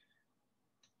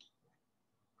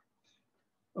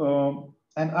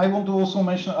 And I want to also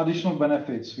mention additional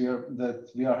benefits here that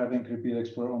we are having Repeat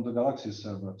Explorer on the Galaxy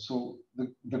server. So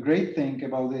the great thing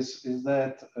about this is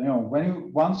that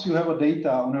once you have a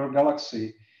data on your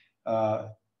Galaxy,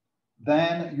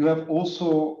 then you have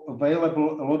also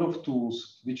available a lot of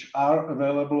tools which are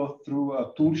available through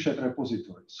a toolshed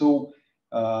repository. So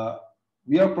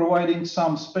we are providing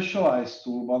some specialized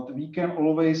tool, but we can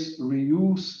always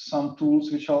reuse some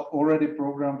tools which are already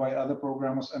programmed by other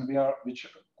programmers, and which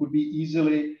could be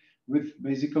easily, with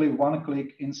basically one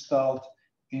click, installed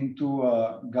into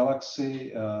a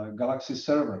Galaxy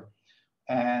server.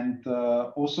 And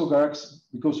also Galaxy,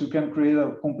 because you can create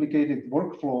a complicated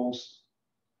workflows.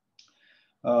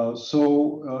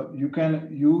 So you can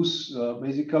use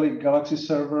basically Galaxy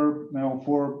server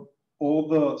for all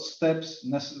the steps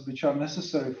which are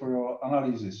necessary for your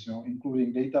analysis,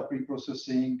 including data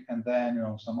pre-processing, and then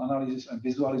some analysis and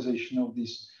visualization of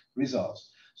these results.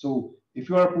 So if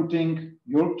you are putting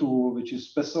your tool, which is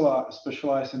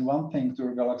specialized in one thing, to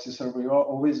your Galaxy server, you are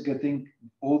always getting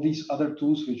all these other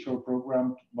tools which are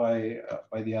programmed by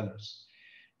the others.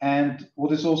 And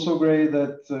what is also great,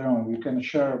 that you can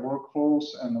share workflows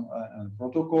and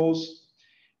protocols,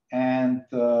 and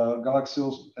Galaxy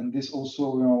and this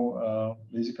also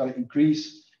basically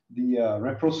increase the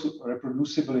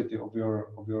reproducibility of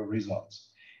your results.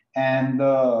 And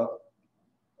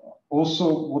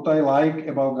also what I like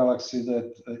about Galaxy,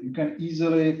 that you can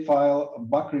easily file a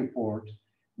bug report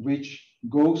which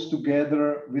goes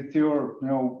together with your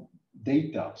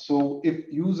data. So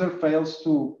if user fails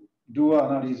to do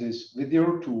analysis with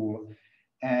your tool,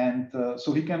 and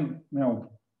so he can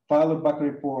file a bug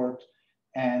report,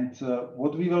 and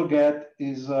what we will get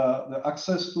is the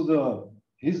access to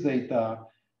his data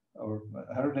or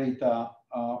her data,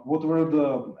 what were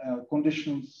the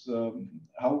conditions,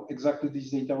 how exactly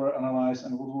these data were analyzed,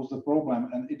 and what was the problem,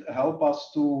 and it helps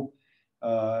us to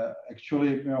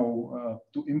actually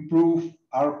to improve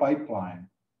our pipeline.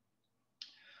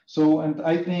 So, and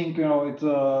I think what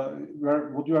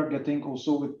you are getting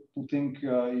also with putting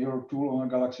your tool on a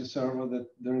Galaxy server, that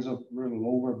there is a really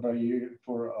lower barrier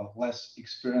for less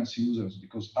experienced users,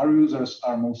 because our users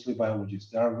are mostly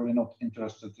biologists. They are really not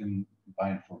interested in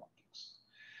bioinformatics.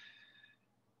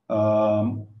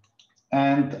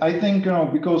 And I think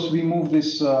because we moved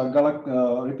this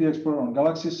Repeat Explorer on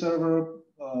Galaxy server,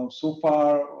 so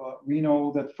far we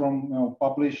know that from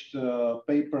published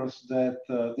papers that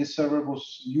this server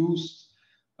was used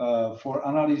for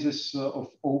analysis of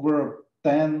over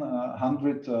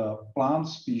 100 plant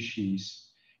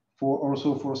species,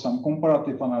 also for some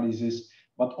comparative analysis,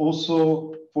 but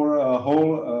also for a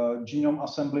whole genome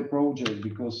assembly project,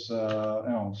 because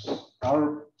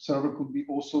our server could be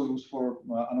also used for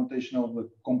annotation of the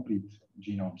complete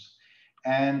genomes.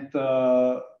 And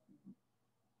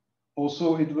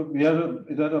also it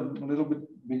had a little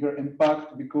bit bigger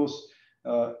impact, because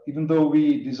even though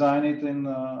we design it in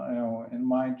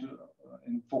mind,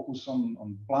 in focus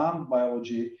on plant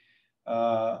biology,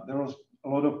 there was a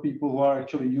lot of people who are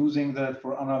actually using that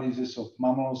for analysis of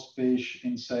mammals, fish,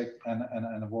 insect,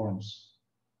 and worms.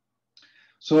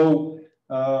 So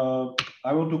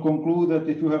I want to conclude that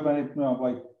if you have any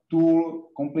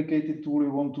complicated tool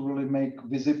you want to really make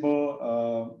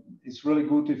visible, it's really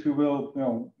good if you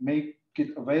will make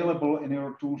it available in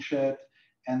your tool shed,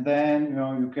 and then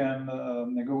you can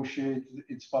negotiate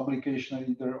its publication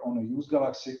either on a used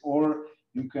Galaxy, or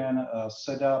you can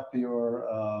set up your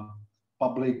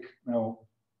public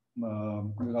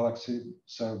Galaxy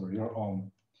server, your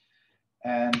own.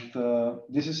 And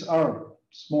this is our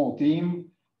small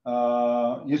team.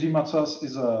 Jiří Macas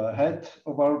is a head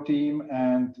of our team,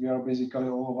 and we are basically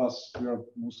all of us, we are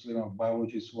mostly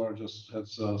biologists who are just have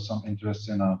some interest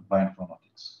in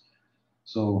bioinformatics.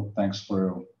 So thanks for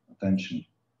your attention.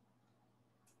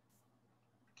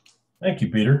 Thank you,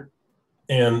 Petr.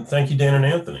 And thank you, Dan and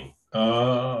Anthony.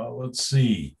 Let's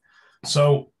see.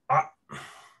 So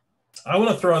I want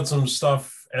to throw out some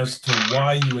stuff as to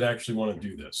why you would actually want to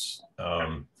do this.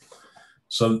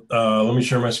 So let me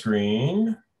share my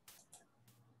screen.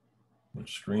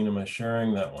 Which screen am I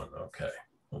sharing? That one. Okay,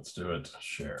 let's do it.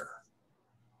 Share.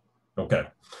 Okay.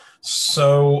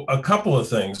 So a couple of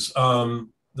things.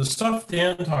 The stuff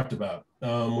Dan talked about,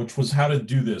 which was how to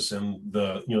do this and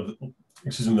the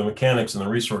mechanics and the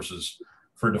resources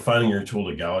for defining your tool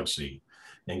to Galaxy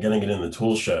and getting it in the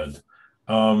tool shed.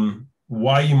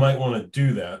 Why you might want to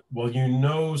do that? Well, you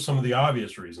know some of the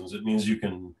obvious reasons. It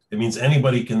means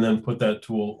anybody can then put that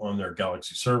tool on their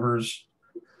Galaxy servers.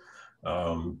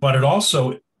 But it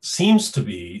also seems to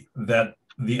be that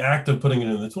the act of putting it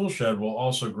in the tool shed will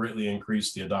also greatly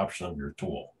increase the adoption of your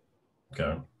tool.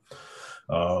 Okay.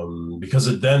 Because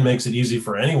it then makes it easy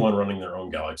for anyone running their own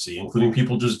Galaxy, including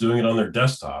people just doing it on their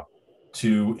desktop,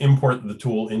 to import the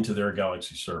tool into their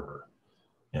Galaxy server.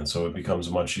 And so it becomes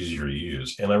much easier to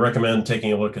use. And I recommend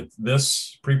taking a look at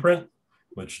this preprint,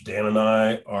 which Dan and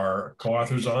I are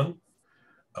co-authors on,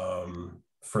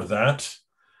 for that.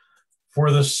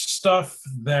 For the stuff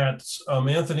that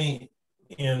Anthony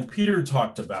and Peter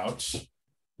talked about,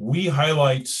 we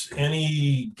highlight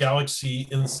any Galaxy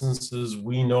instances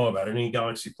we know about, any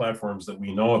Galaxy platforms that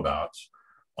we know about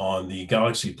on the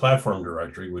Galaxy platform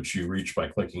directory, which you reach by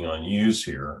clicking on use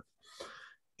here.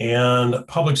 And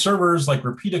public servers like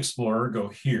Repeat Explorer go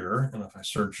here. And if I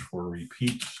search for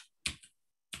repeat,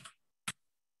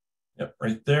 yep,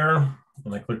 right there.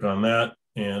 And I click on that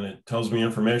and it tells me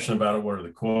information about it, what are the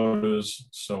quotas,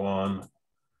 so on.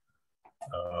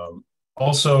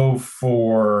 Also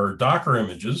for Docker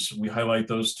images, we highlight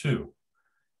those too.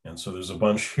 And so there's a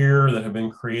bunch here that have been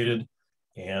created.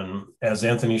 And as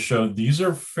Anthony showed, these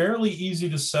are fairly easy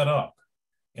to set up.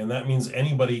 And that means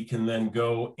anybody can then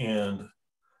go and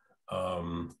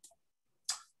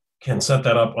can set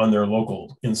that up on their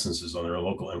local instances, on their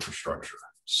local infrastructure.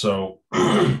 So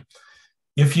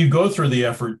if you go through the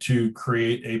effort to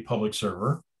create a public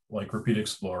server like Repeat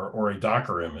Explorer or a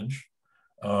Docker image,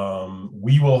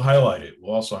 we will highlight it.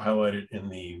 We'll also highlight it in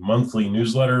the monthly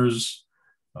newsletters.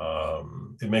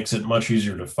 It makes it much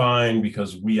easier to find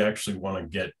because we actually want to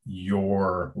get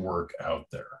your work out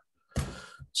there.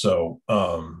 So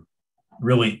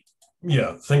really,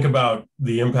 yeah, think about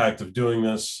the impact of doing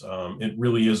this. It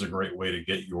really is a great way to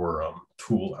get your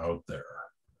tool out there.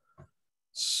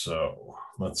 So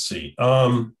let's see.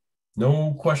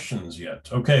 No questions yet.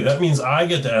 Okay, that means I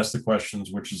get to ask the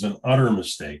questions, which is an utter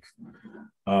mistake.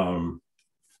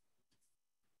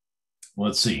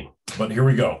 Let's see, but here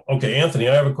we go. Okay, Anthony,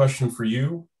 I have a question for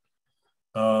you.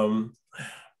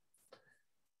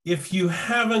 If you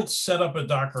haven't set up a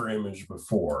Docker image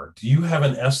before, do you have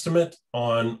an estimate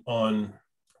on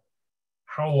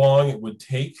how long it would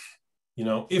take? You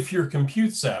know, if you're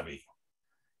compute savvy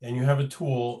and you have a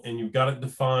tool and you've got it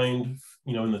defined,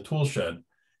 you know, in the tool shed,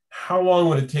 how long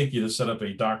would it take you to set up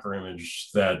a Docker image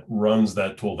that runs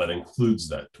that tool, that includes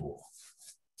that tool?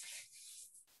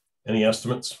 Any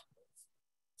estimates?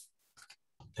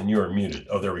 And you are muted.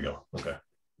 Oh, there we go. Okay.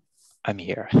 I'm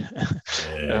here.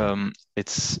 Yeah.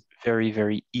 It's very,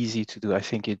 very easy to do. I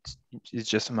think it's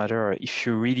just a matter of if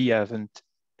you really haven't,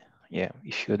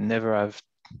 if you never have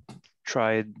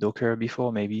tried Docker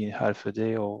before, maybe in half a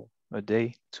day or a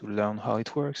day to learn how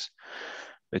it works.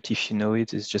 But if you know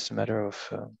it, it's just a matter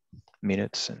of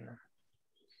minutes and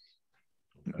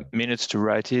minutes to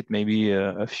write it, maybe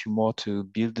a few more to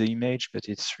build the image, but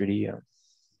it's really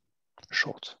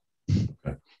short.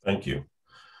 Okay, thank you.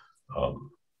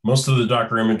 Most of the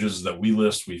Docker images that we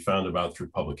list, we found about through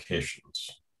publications.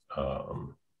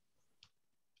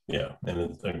 Yeah,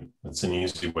 and it's an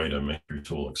easy way to make your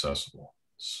tool accessible.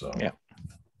 So, yeah.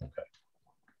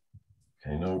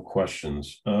 Okay, no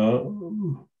questions.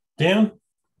 Dan,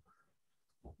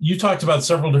 you talked about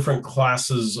several different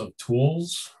classes of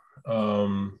tools,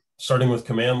 starting with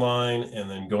command line and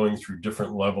then going through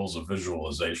different levels of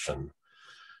visualization.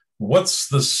 What's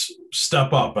the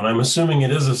step up? And I'm assuming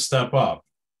it is a step up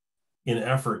in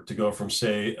effort to go from,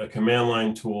 say, a command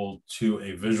line tool to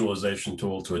a visualization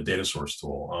tool to a data source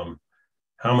tool.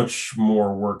 How much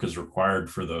more work is required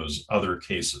for those other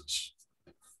cases?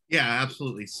 Yeah,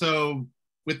 absolutely. So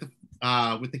with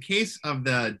the case of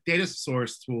the data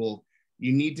source tool,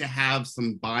 you need to have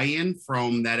some buy-in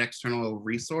from that external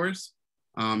resource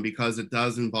because it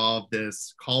does involve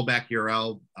this callback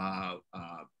URL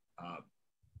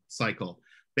cycle.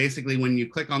 Basically, when you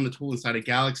click on the tool inside a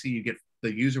Galaxy,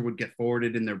 the user would get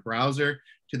forwarded in their browser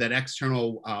to that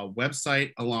external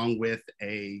website along with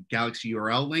a Galaxy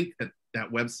URL link. That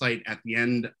website at the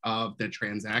end of the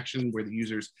transaction where the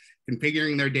user's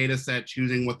configuring their data set,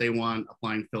 choosing what they want,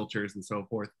 applying filters and so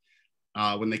forth.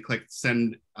 When they click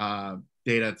send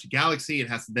data to Galaxy, it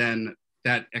has to then,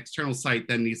 that external site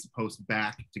then needs to post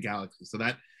back to Galaxy. So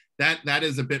that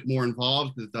is a bit more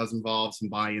involved. It does involve some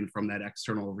buy-in from that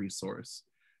external resource.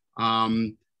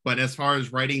 But as far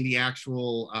as writing the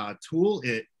actual tool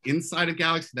inside of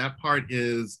Galaxy, that part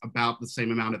is about the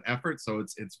same amount of effort. So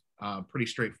it's pretty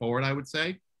straightforward, I would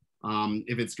say.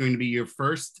 If it's going to be your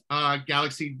first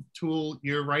Galaxy tool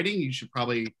you're writing, you should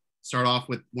probably start off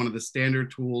with one of the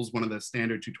standard tools, one of the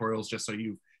standard tutorials, just so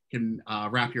you can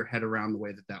wrap your head around the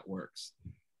way that that works.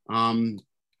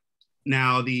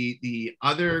 Now, the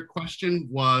other question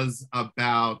was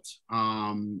about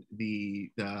the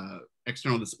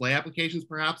external display applications,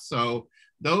 perhaps. So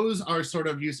those are sort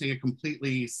of using a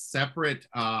completely separate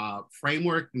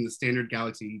framework than the standard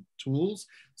Galaxy tools.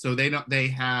 So they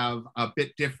have a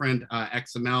bit different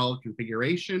XML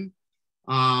configuration.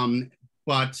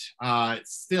 But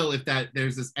still, if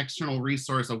there's this external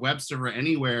resource, a web server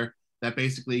anywhere that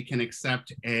basically can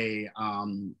accept a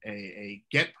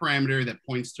get parameter that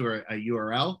points to a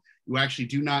URL, you actually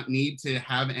do not need to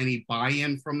have any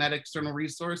buy-in from that external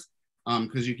resource,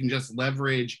 because you can just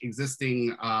leverage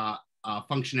existing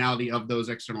functionality of those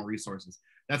external resources.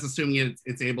 That's assuming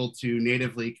it's able to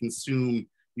natively consume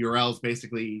URLs.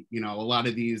 Basically, a lot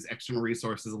of these external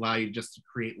resources allow you just to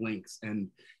create links, and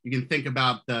you can think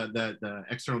about the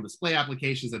external display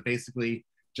applications that basically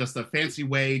just a fancy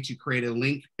way to create a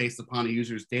link based upon a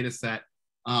user's data set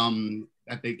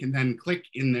that they can then click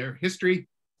in their history,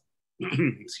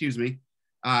 excuse me,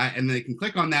 and they can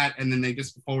click on that, and then they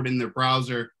just forward in their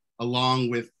browser along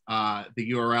with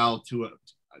the URL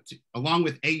along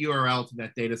with a URL to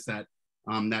that data set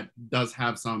that does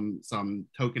have some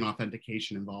token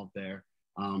authentication involved there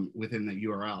within the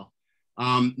URL.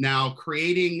 Now,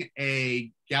 creating a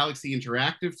Galaxy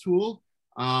interactive tool,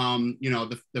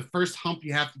 the first hump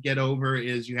you have to get over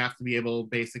is you have to be able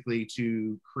basically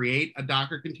to create a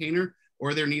Docker container,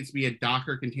 or there needs to be a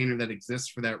Docker container that exists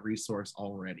for that resource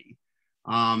already.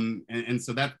 And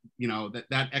so that,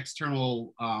 that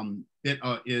external bit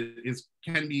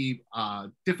can be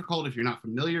difficult if you're not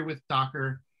familiar with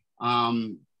Docker.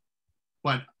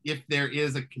 But if there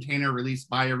is a container released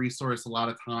by a resource, a lot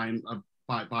of times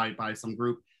by some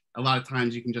group, a lot of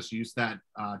times you can just use that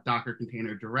Docker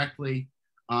container directly.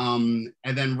 And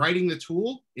then writing the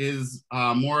tool is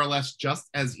more or less just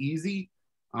as easy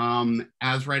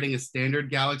as writing a standard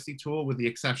Galaxy tool, with the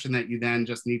exception that you then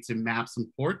just need to map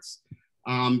some ports.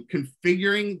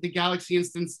 Configuring the Galaxy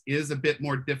instance is a bit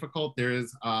more difficult. There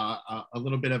is a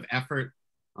little bit of effort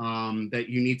that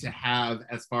you need to have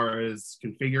as far as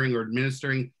configuring or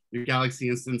administering your Galaxy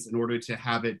instance in order to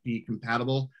have it be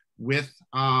compatible with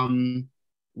the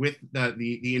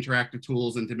interactive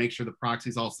tools, and to make sure the proxy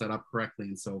is all set up correctly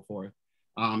and so forth.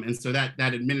 And so that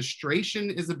administration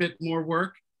is a bit more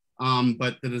work,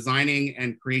 but the designing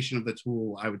and creation of the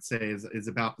tool, I would say, is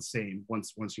about the same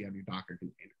once you have your Docker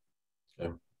container.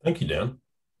 Okay. Thank you, Dan.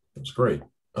 That's great.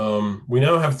 We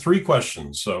now have 3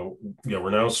 questions. So yeah,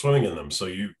 we're now swimming in them.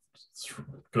 So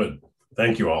good.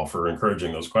 Thank you all for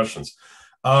encouraging those questions.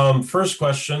 First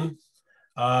question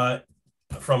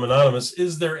from Anonymous: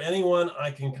 is there anyone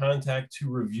I can contact to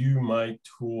review my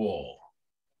tool?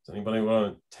 Does anybody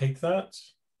want to take that?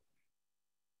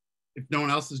 If no one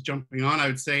else is jumping on, I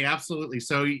would say absolutely.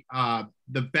 So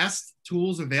the best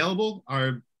tools available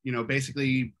are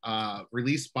basically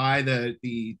released by the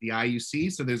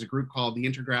IUC. So there's a group called the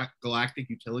Intergalactic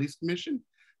Utilities Commission,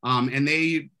 and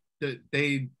they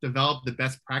develop the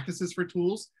best practices for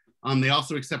tools. They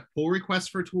also accept pull requests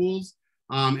for tools.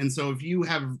 And so if you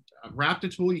have wrapped a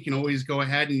tool, you can always go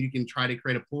ahead and you can try to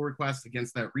create a pull request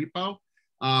against that repo.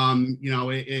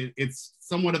 It's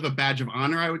somewhat of a badge of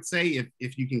honor, I would say,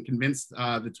 if you can convince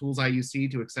the Tools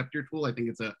IUC to accept your tool. I think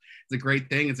it's a great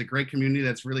thing. It's a great community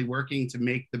that's really working to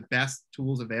make the best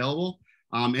tools available.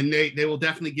 And they will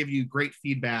definitely give you great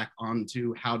feedback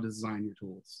onto how to design your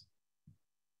tools.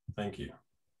 Thank you.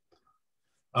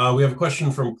 We have a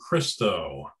question from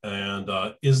Christo, and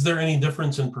is there any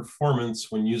difference in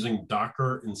performance when using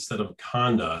Docker instead of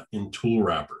Conda in tool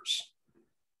wrappers?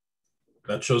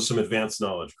 That shows some advanced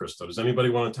knowledge, Christo. Does anybody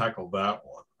want to tackle that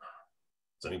one?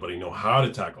 Does anybody know how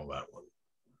to tackle that one?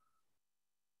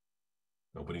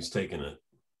 Nobody's taken it.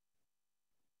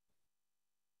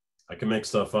 I can make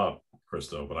stuff up,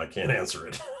 Christo, but I can't answer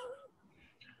it.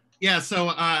 Yeah, so...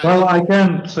 well, I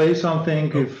can say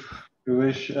something if you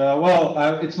wish.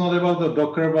 It's not about the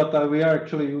Docker, but we are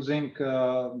actually using,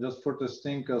 just for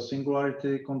testing,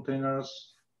 Singularity containers.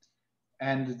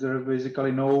 And there's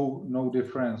basically no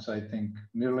difference, I think,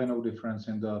 nearly no difference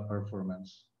in the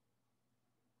performance.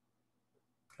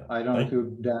 I don't know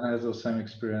if Dan has the same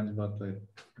experience, but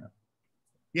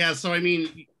yeah. So I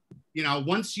mean,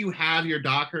 once you have your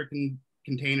Docker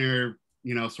container,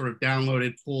 sort of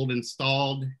downloaded, pulled,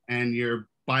 installed, and your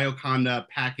Bioconda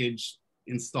package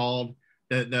installed,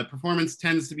 the performance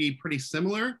tends to be pretty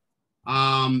similar.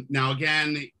 Now,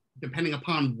 again, depending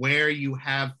upon where you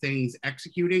have things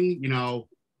executing, you know,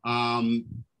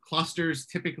 clusters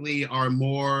typically are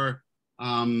more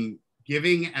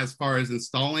giving as far as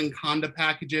installing Conda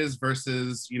packages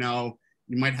versus, you know,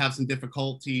 you might have some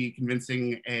difficulty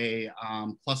convincing a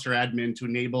cluster admin to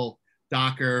enable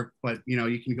Docker, but, you know,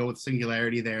 you can go with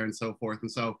Singularity there and so forth.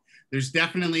 And so there's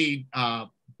definitely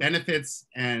benefits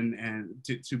and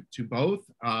to both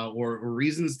or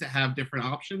reasons to have different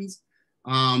options.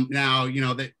 Now, you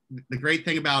know, the great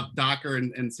thing about Docker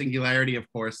and Singularity,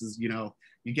 of course, is, you know,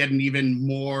 you get an even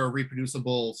more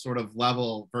reproducible sort of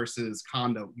level versus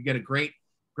Conda. You get a great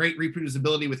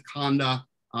reproducibility with Conda,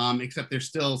 except there's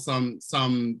still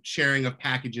some sharing of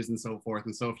packages and so forth.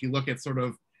 And so if you look at sort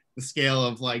of the scale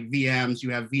of like VMs,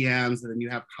 you have VMs, and then you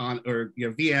have you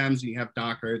have VMs, and you have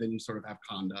Docker, then you sort of have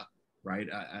Conda, right,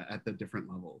 at the different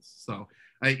levels. So,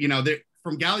 you know,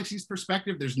 from Galaxy's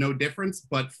perspective, there's no difference,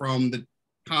 but from the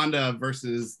Conda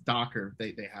versus Docker,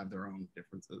 they have their own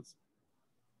differences.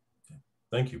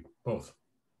 Thank you, both.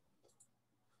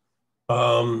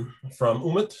 From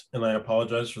Umit, and I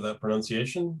apologize for that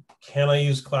pronunciation. Can I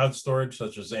use cloud storage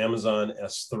such as Amazon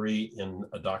S3 in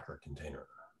a Docker container?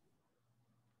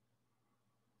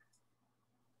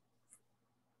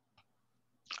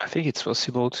 I think it's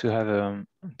possible to have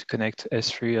to connect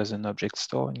S3 as an object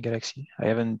store in Galaxy. I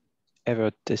haven't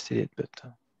ever tested it, but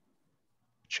it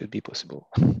should be possible.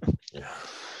 Yeah.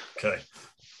 Okay.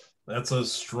 That's a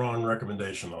strong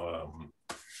recommendation.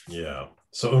 Yeah.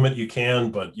 So Umit, you can,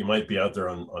 but you might be out there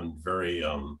on very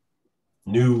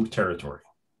new territory.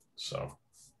 So,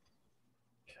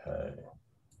 okay.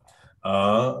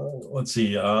 Let's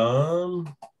see.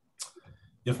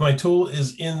 If my tool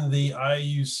is in the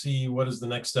IUC, what is the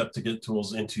next step to get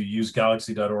tools into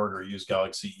usegalaxy.org or use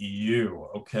Galaxy EU?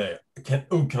 Okay. Can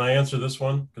I answer this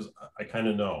one? Because I kind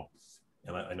of know,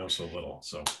 and I know so little.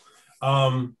 So,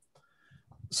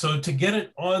 so to get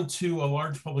it onto a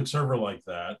large public server like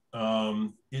that,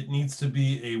 it needs to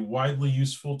be a widely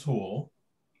useful tool,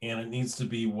 and it needs to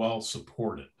be well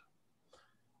supported.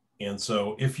 And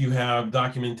so if you have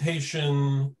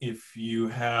documentation, if you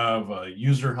have a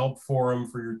user help forum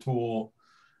for your tool,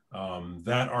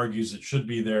 that argues it should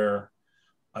be there.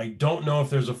 I don't know if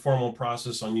there's a formal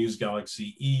process on Use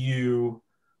Galaxy EU.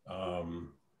 I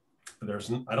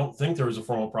don't think there is a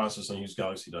formal process on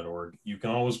usegalaxy.org. You can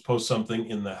always post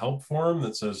something in the help forum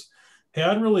that says, hey,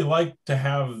 I'd really like to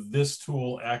have this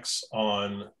tool X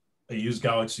on a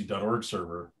usegalaxy.org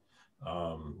server,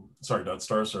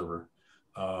 .star server.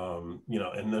 You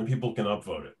know, and then people can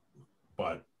upvote it.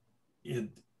 But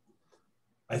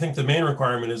I think the main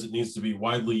requirement is it needs to be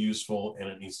widely useful and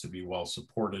it needs to be well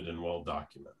supported and well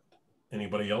documented.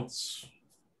 Anybody else?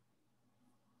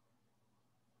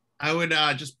 I would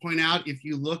just point out, if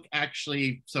you look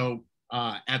actually, so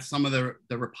at some of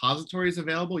the repositories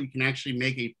available, you can actually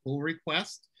make a pull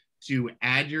request to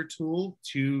add your tool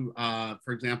to,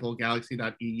 for example,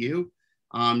 galaxy.eu.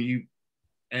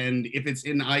 And if it's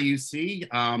in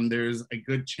IUC, there's a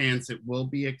good chance it will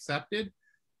be accepted.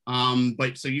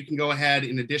 But so you can go ahead,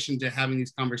 in addition to having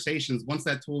these conversations, once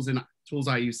that tool's in Tools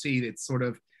IUC,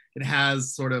 it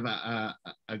has sort of a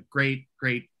great,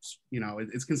 you know,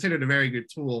 it's considered a very good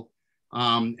tool.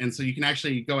 And so you can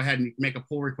actually go ahead and make a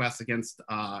pull request against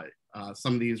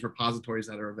some of these repositories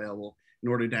that are available in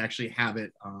order to actually have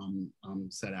it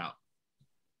set out.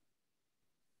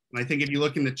 And I think if you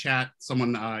look in the chat,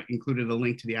 someone included a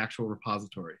link to the actual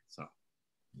repository. So,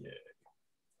 yeah.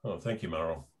 Oh, thank you,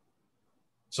 Mauro.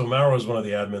 So Mauro is one of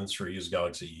the admins for Use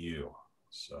Galaxy EU.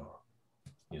 So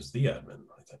he's the admin,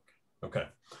 I think. Okay.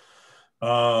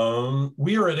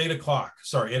 We are at 8 o'clock.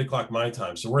 Sorry, 8 o'clock my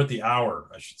time. So we're at the hour,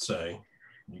 I should say.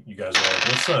 You guys are like,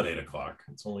 well, it's not 8 o'clock.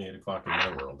 It's only 8 o'clock in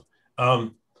my world.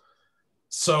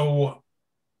 So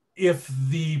if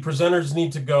the presenters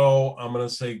need to go, I'm going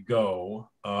to say go.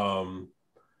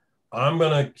 I'm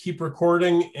going to keep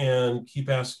recording and keep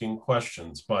asking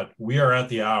questions, but we are at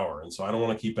the hour. And so I don't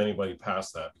want to keep anybody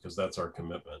past that because that's our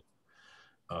commitment.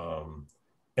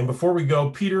 And before we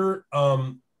go, Peter,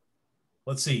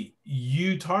 let's see,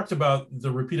 you talked about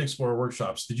the Repeat Explorer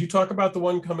workshops. Did you talk about the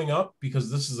one coming up? Because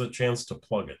this is a chance to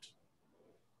plug it.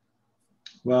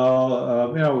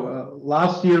 Well, you know,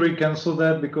 last year we canceled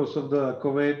that because of the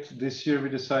COVID. This year we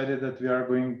decided that we are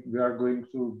going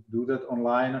to do that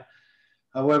online.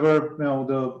 However, you know,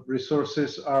 the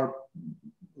resources are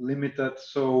limited.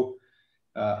 So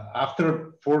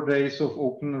after 4 days of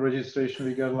open registration,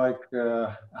 we got like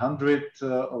 100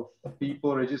 of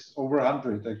people registered, over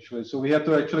 100 actually. So we had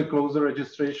to actually close the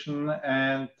registration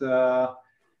and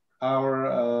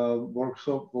our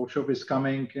workshop is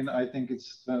coming in. I think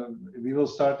it's we will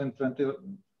start in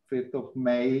 25th of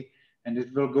May, and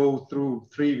it will go through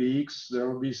 3 weeks. There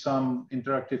will be some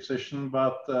interactive session,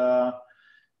 but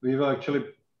we will actually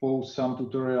post some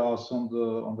tutorials on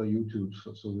the YouTube.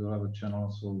 So we'll have a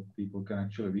channel so people can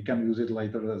we can use it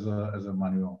later as a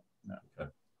manual. Yeah. Okay.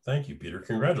 Thank you, Peter.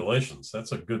 Congratulations.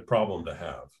 That's a good problem to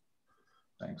have.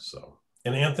 Thanks. So,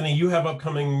 and Anthony, you have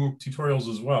upcoming tutorials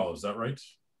as well. Is that right?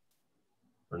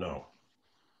 Or no?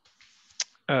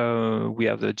 We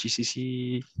have the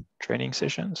GCC training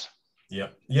sessions. Yeah.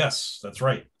 Yes, that's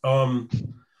right.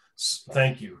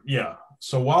 Thank you. Yeah.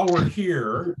 So while we're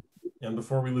here, and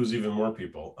before we lose even more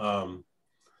people,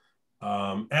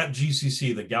 at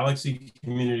GCC, the Galaxy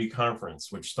Community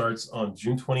Conference, which starts on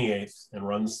June 28th and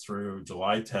runs through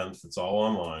July 10th, it's all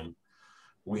online.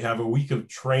 We have a week of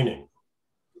training.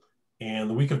 And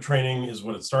the week of training is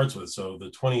what it starts with. So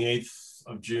the 28th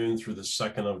of June through the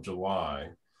 2nd of July.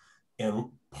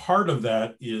 And part of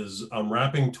that is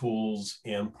wrapping tools,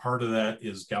 and part of that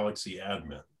is Galaxy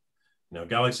Admin. Now,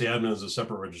 Galaxy Admin is a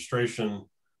separate registration.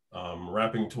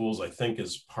 Wrapping tools, I think,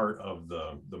 is part of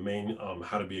the main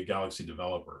how to be a Galaxy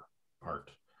developer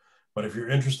part. But if you're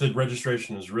interested,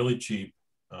 registration is really cheap.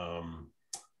 And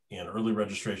early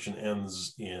registration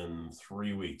ends in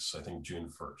 3 weeks, I think June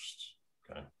 1st.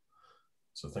 Okay.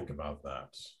 So think about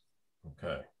that.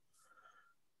 Okay.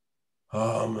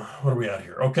 What are we at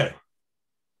here? Okay.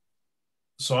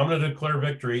 So I'm going to declare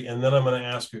victory, and then I'm going to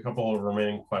ask a couple of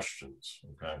remaining questions.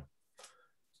 Okay.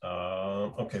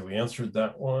 Okay, we answered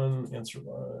that one. Answer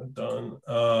done.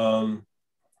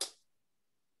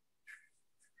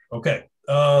 Okay.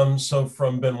 So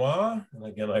from Benoit, and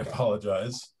again, I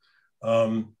apologize.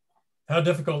 How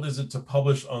difficult is it to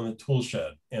publish on the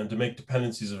toolshed and to make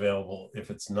dependencies available if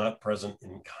it's not present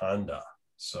in Conda?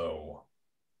 So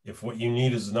if what you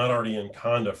need is not already in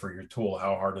Conda for your tool,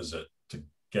 how hard is it to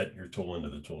get your tool into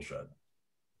the toolshed?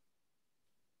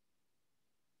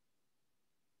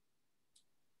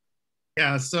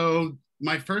 Yeah, so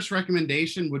my first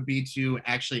recommendation would be to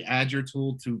actually add your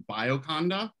tool to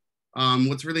Bioconda.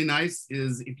 What's really nice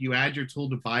is if you add your tool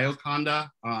to Bioconda,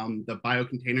 the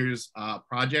Biocontainers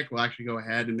project will actually go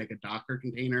ahead and make a Docker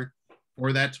container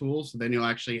for that tool. So then you'll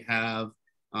actually have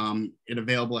it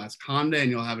available as Conda, and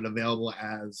you'll have it available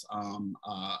as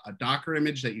a Docker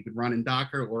image that you could run in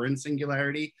Docker or in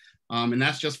Singularity. And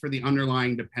that's just for the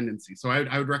underlying dependency. So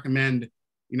I would recommend,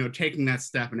 taking that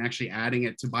step and actually adding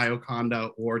it to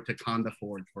Bioconda or to Conda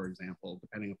Forge, for example,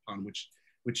 depending upon which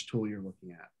tool you're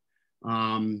looking at.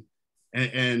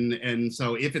 And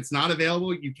so if it's not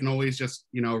available, you can always just,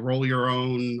 roll your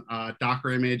own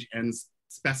Docker image and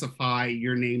specify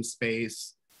your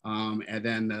namespace and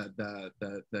then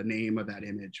the name of that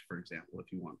image, for example,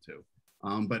 if you want to.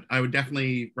 But I would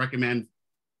definitely recommend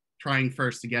trying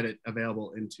first to get it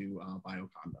available into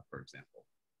Bioconda, for example.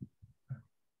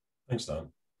 Thanks,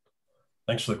 Don.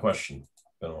 Thanks for the question,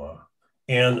 Benoit.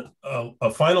 And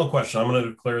a final question, I'm going to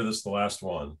declare this the last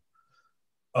one.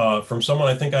 From someone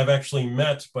I think I've actually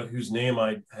met, but whose name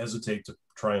I hesitate to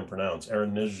try and pronounce,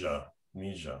 Nija,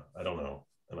 I don't know.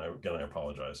 And I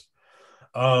apologize.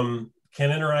 Can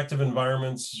interactive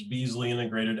environments be easily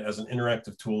integrated as an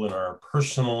interactive tool in our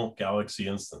personal Galaxy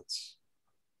instance?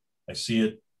 I see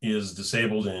it is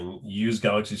disabled in use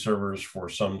Galaxy servers for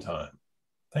some time.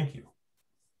 Thank you.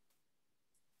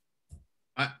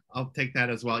 I'll take that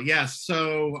as well. Yes,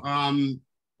 so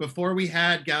before we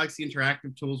had Galaxy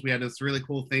Interactive Tools, we had this really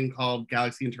cool thing called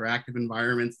Galaxy Interactive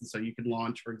Environments. And so you could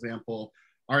launch, for example,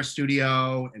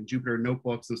 RStudio and Jupyter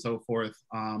Notebooks and so forth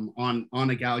on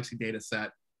a Galaxy data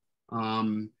set.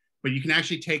 But you can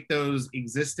actually take those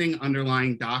existing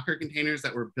underlying Docker containers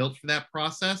that were built for that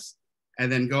process,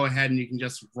 and then go ahead and you can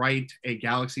just write a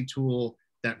Galaxy tool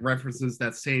that references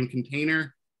that same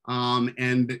container.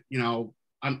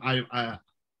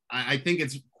 I think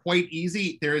it's quite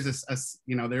easy. There is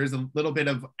there is a little bit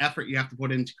of effort you have to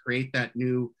put in to create that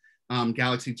new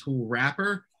Galaxy tool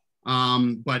wrapper,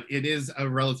 but it is a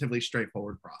relatively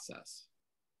straightforward process.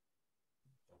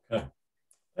 Okay,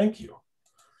 thank you.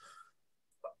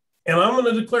 And I'm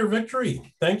going to declare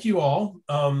victory. Thank you all.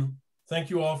 Thank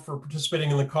you all for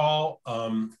participating in the call.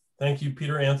 Thank you,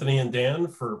 Peter, Anthony, and Dan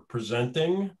for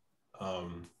presenting.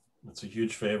 It's a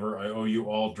huge favor. I owe you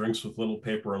all drinks with little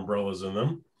paper umbrellas in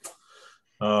them.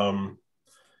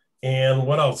 And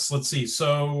what else? Let's see.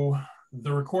 So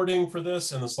the recording for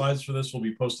this and the slides for this will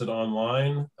be posted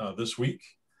online this week.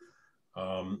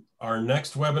 Our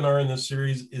next webinar in this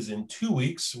series is in 2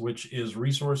 weeks, which is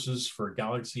resources for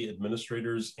Galaxy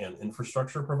administrators and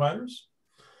infrastructure providers.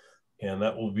 And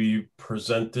that will be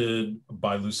presented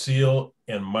by Lucille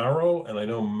and Mauro, and I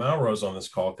know Mauro's on this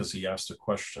call because he asked a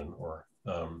question.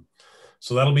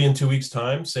 So that'll be in 2 weeks'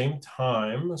 time, same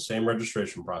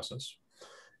registration process.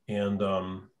 And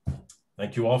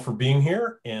thank you all for being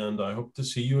here, and I hope to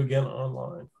see you again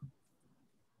online.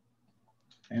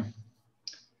 Yeah.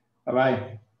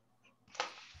 Bye-bye.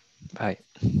 Bye.